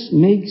then, this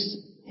makes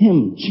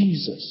him,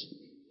 Jesus,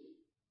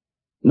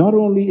 not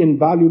only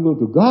invaluable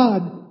to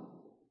God,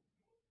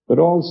 but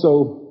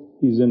also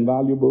he's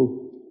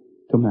invaluable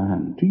to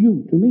man, to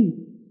you, to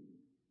me.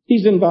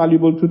 He's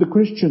invaluable to the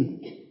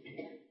Christian.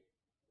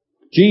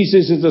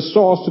 Jesus is the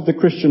source of the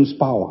Christian's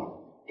power.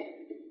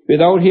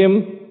 Without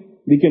him,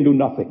 we can do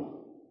nothing.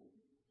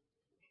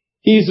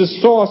 He's the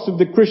source of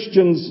the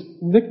Christian's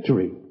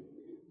victory.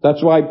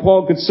 That's why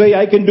Paul could say,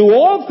 I can do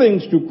all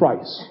things through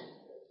Christ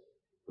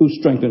who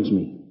strengthens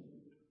me.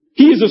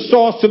 He is the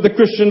source of the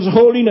Christian's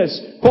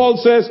holiness. Paul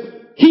says,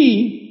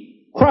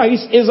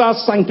 Christ, is our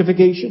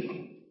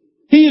sanctification.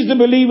 He is the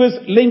believer's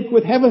link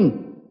with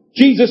heaven.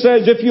 Jesus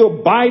says, if you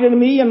abide in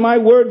me and my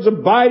words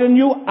abide in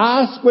you,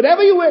 ask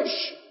whatever you wish,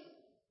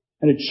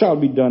 and it shall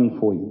be done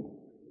for you.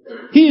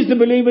 He is the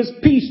believer's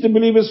peace, the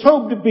believer's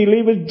hope, the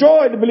believer's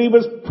joy, the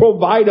believer's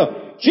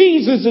provider.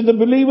 Jesus is the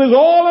believer's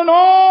all in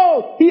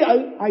all. He,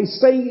 I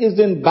say, is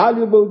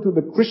invaluable to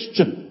the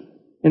Christian.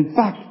 In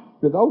fact,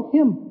 without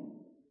him,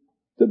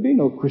 there'd be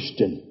no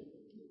Christian.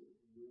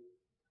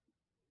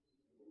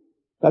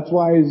 That's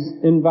why he's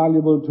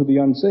invaluable to the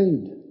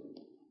unsaved.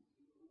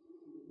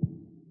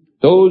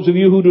 Those of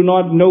you who do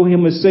not know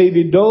him as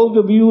Savior, those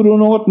of you who do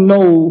not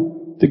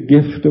know the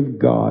gift of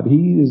God,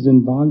 he is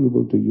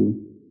invaluable to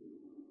you.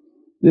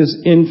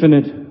 This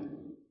infinite,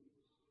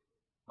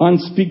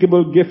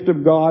 unspeakable gift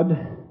of God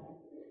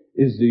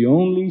is the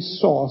only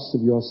source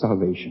of your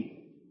salvation.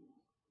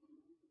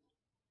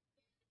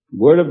 The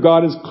Word of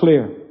God is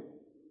clear.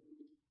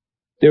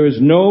 There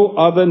is no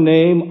other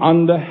name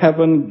under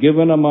heaven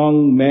given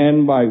among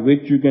men by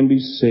which you can be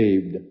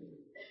saved.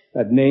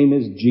 That name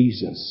is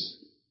Jesus.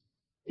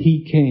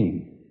 He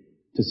came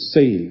to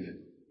save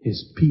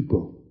his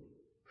people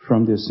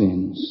from their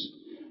sins.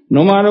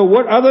 No matter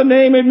what other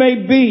name it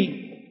may be,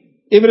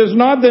 if it is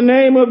not the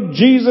name of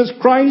Jesus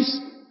Christ,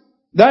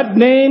 that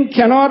name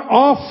cannot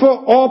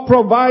offer or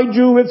provide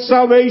you with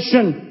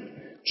salvation.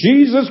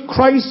 Jesus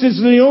Christ is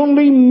the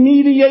only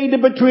mediator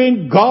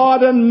between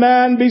God and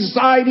man.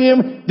 Beside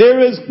him, there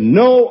is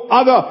no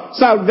other.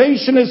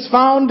 Salvation is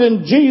found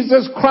in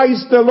Jesus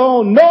Christ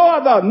alone. No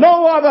other,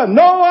 no other,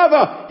 no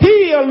other.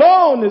 He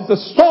alone is the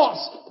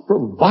source, the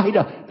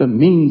provider, the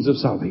means of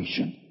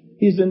salvation.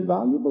 He's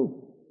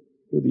invaluable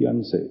to the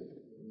unsaved.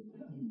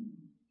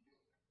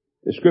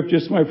 The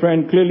scriptures, my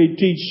friend, clearly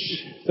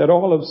teach that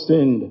all have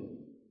sinned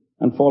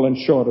and fallen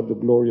short of the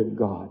glory of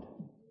God.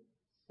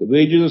 The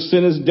wages of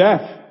sin is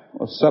death,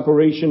 or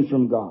separation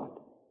from God.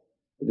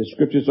 But the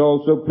scriptures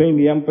also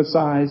plainly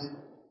emphasize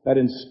that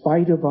in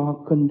spite of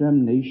our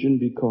condemnation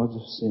because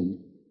of sin,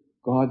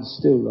 God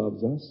still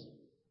loves us.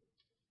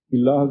 He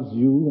loves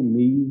you and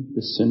me,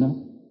 the sinner.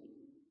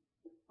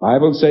 The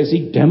Bible says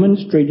he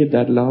demonstrated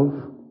that love,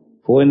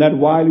 for in that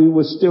while we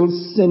were still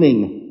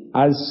sinning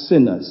as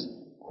sinners,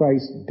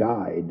 Christ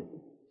died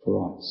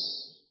for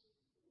us.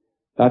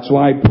 That's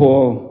why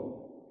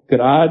Paul could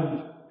add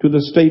to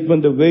the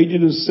statement, the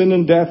wages of sin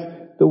and death,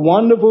 the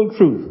wonderful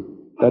truth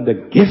that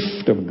the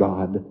gift of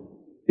God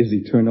is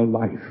eternal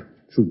life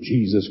through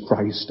Jesus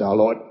Christ our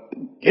Lord.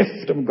 The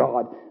gift of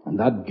God. And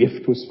that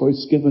gift was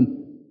first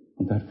given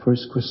on that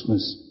first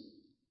Christmas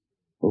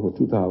over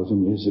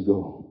 2,000 years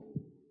ago.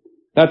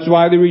 That's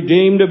why the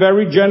redeemed of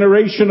every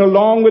generation,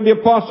 along with the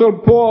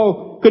Apostle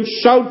Paul, could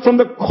shout from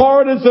the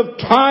corridors of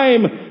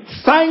time,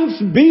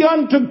 thanks be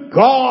unto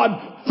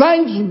God.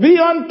 Thanks be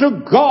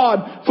unto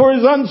God for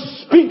his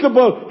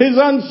unspeakable,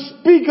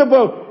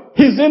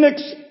 his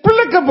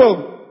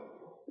inexplicable,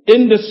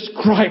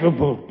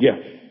 indescribable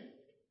gift.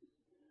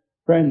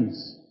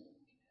 Friends,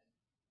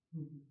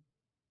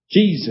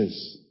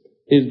 Jesus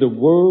is the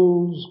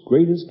world's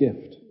greatest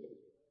gift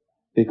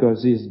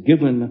because he is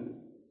given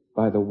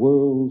by the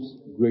world's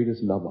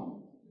greatest lover,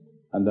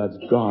 and that's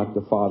God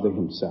the Father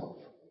himself.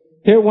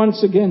 Here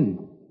once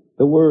again,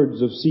 the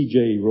words of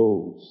C.J.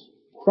 Rose.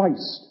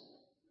 Christ,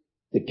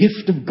 the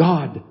gift of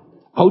God,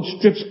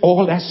 outstrips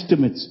all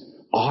estimates.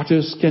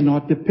 Artists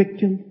cannot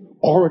depict him.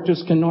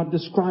 Orators cannot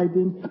describe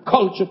him.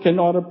 Culture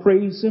cannot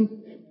appraise him.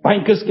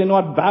 Bankers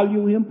cannot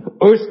value him.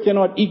 Earth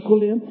cannot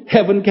equal him.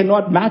 Heaven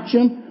cannot match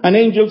him. And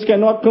angels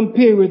cannot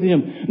compare with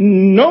him.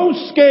 No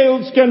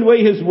scales can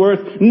weigh his worth.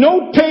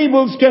 No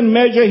tables can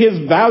measure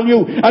his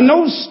value. And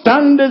no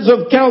standards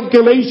of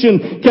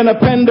calculation can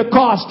append a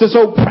cost to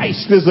so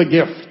priceless a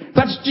gift.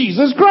 That's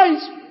Jesus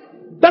Christ.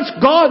 That's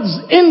God's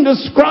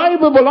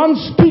indescribable,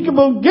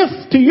 unspeakable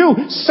gift to you,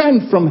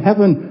 sent from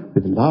heaven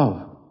with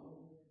love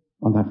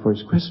on that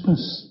first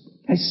Christmas.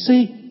 I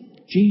say,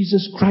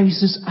 Jesus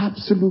Christ is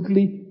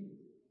absolutely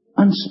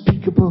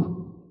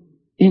unspeakable,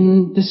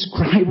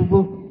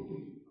 indescribable.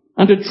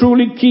 And to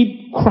truly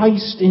keep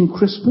Christ in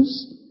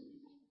Christmas,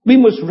 we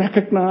must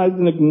recognize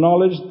and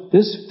acknowledge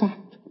this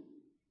fact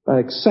by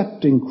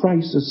accepting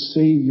Christ as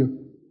Savior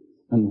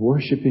and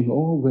worshiping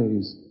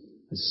always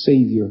as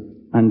Savior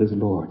and as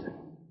Lord.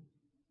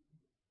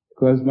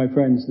 Because, my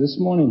friends, this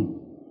morning,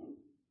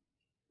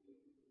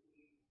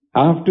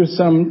 after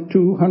some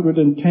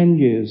 210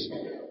 years,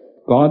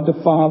 God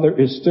the Father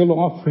is still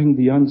offering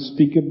the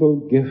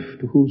unspeakable gift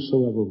to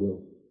whosoever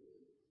will.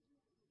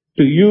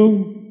 To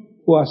you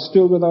who are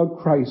still without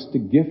Christ, the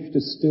gift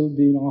is still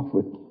being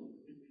offered.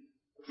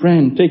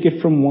 Friend, take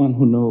it from one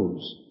who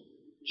knows.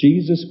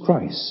 Jesus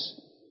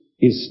Christ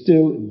is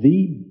still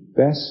the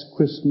best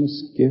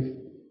Christmas gift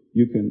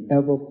you can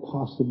ever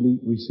possibly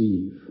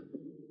receive.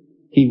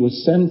 He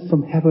was sent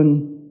from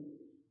heaven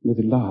with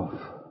love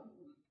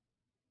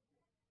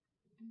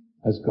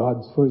as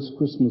God's first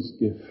Christmas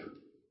gift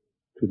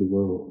to the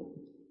world.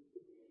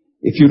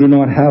 If you do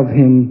not have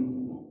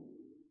him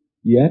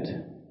yet,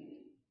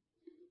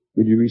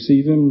 will you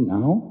receive him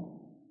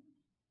now?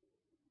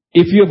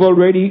 If you have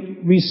already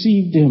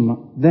received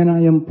him, then I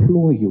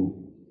implore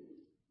you,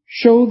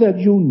 show that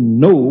you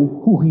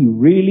know who he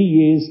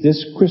really is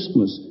this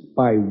Christmas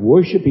by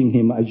worshiping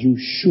him as you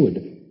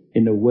should,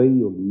 in a way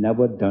you've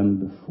never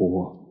done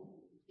before.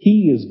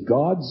 He is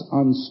God's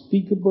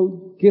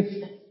unspeakable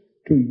gift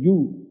to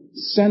you,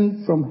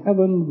 sent from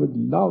heaven with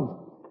love.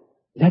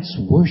 Let's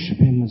worship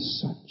him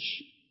as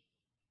such.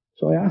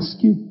 So I ask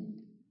you,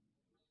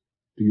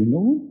 do you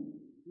know him?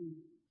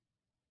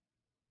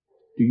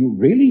 Do you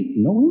really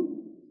know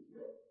him?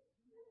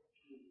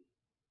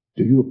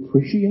 Do you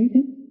appreciate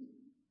him?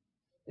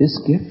 This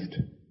gift,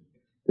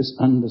 this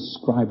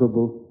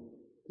undescribable,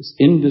 this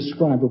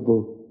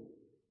indescribable,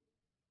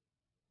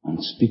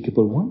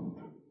 unspeakable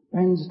one.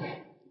 Friends,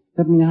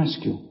 let me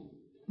ask you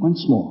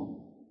once more.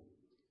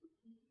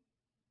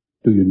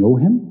 Do you know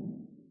him?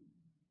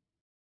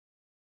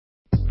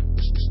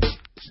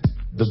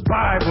 The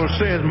Bible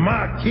says,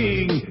 my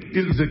king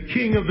is the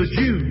king of the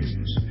Jews.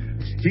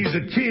 He's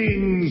the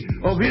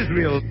king of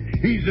Israel.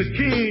 He's the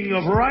king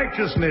of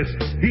righteousness.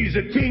 He's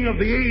the king of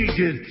the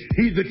ages.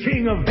 He's the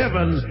king of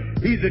heaven.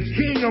 He's the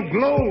king of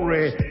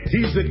glory.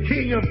 He's the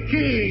king of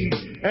kings.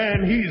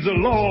 And he's the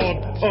Lord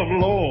of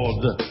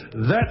lords.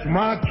 That's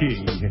my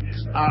king.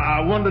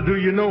 I wonder, do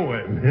you know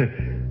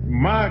him?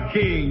 My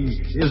king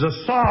is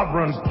a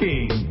sovereign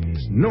king.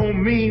 No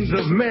means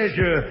of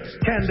measure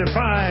can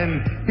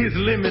define his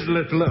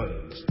limitless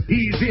love.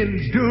 He's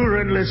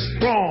enduringly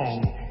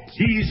strong.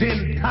 He's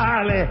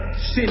entirely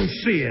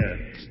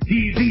sincere.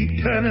 He's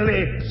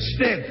eternally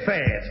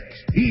steadfast.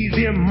 He's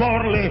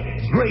immortally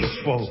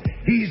graceful.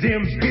 He's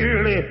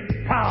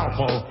imperially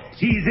powerful.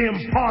 He's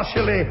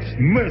impartially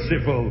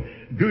merciful.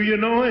 Do you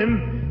know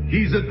him?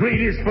 He's the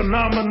greatest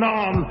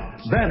phenomenon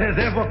that has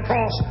ever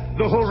crossed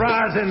the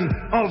horizon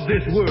of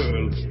this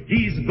world.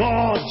 He's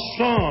God's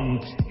Son.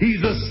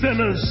 He's a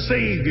sinner's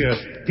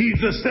Savior. He's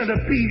the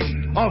centerpiece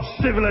of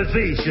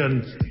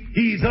civilization.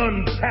 He's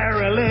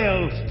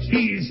unparalleled.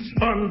 He's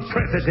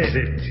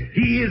unprecedented.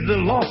 He is the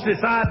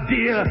loftiest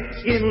idea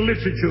in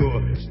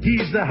literature.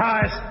 He's the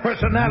highest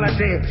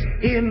personality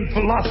in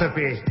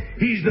philosophy.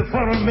 He's the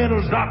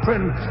fundamental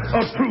doctrine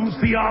of true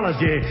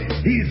theology.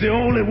 He's the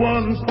only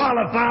one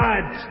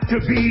qualified to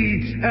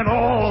be an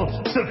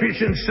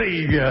all-sufficient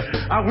Savior.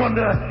 I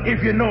wonder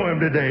if you know him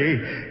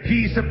today.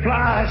 He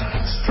supplies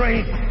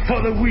strength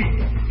for the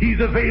weak. He's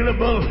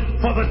available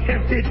for the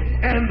tempted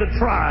and the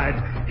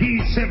tried.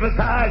 He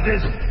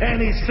sympathizes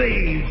and he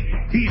saves.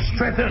 He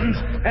strengthens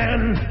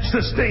and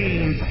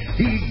sustains.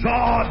 He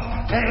guards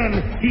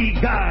and he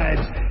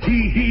guides.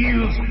 He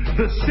heals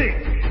the sick.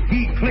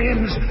 He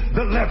cleanses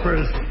the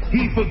lepers.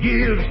 He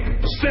forgives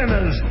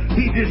sinners.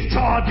 He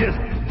discharges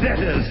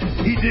debtors.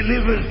 He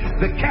delivers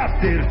the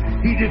captive.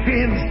 He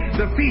defends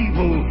the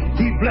feeble.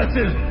 He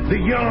blesses the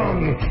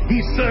young. He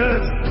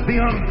serves the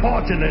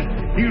unfortunate.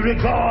 He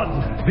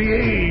regards the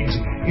aged.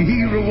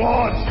 He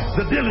rewards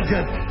the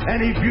diligent,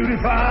 and he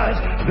beautifies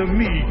the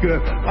meek.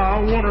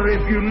 I wonder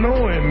if you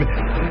know him.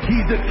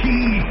 He's the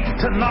key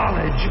to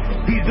knowledge.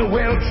 He's the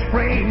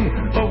wellspring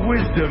of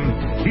wisdom.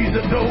 He's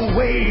the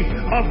doorway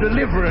of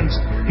deliverance.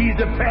 He's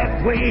the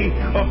pathway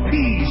of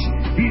peace.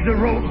 He's the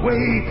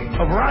roadway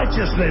of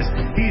righteousness.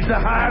 He's the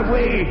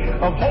highway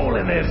of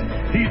holiness.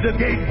 He's the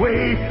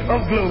gateway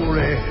of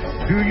glory.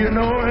 Do you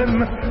know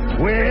him?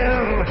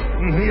 Well,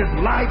 his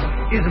life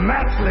is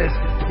matchless.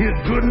 His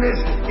goodness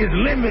is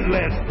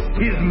limitless.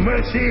 His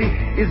mercy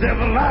is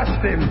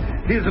everlasting.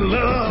 His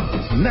love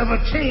never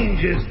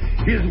changes.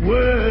 His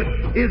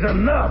word is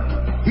enough.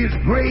 His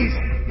grace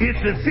is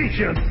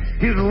sufficient.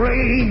 His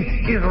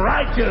reign is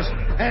righteous.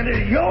 And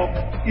his yoke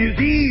is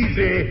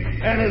easy.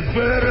 And his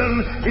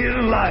burden is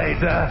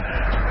light.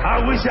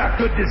 I wish I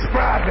could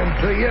describe him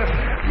to you.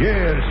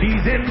 Yes,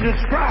 he's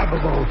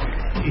indescribable.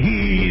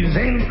 He's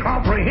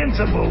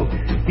incomprehensible.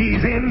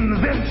 He's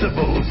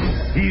invincible.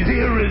 He's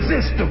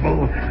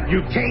irresistible.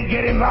 You can't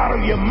get him out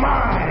of your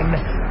mind.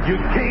 You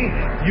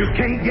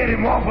can't get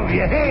him off of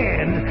your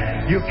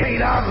hand. You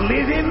can't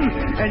outlive him,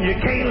 and you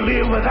can't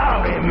live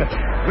without him.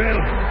 Well,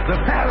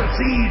 the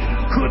Pharisees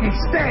couldn't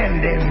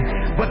stand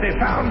him, but they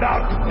found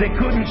out they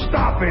couldn't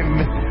stop him.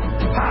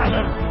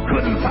 Pilate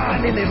couldn't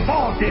find any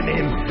fault in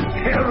him.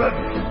 Herod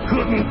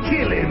couldn't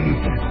kill him.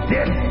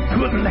 Death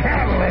couldn't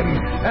handle him.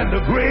 And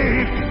the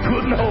grave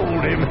couldn't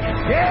hold him.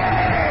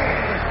 Yeah!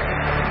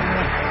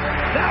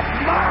 That's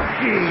my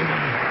king.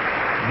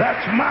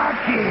 That's my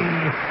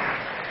king.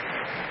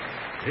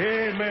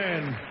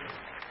 Amen.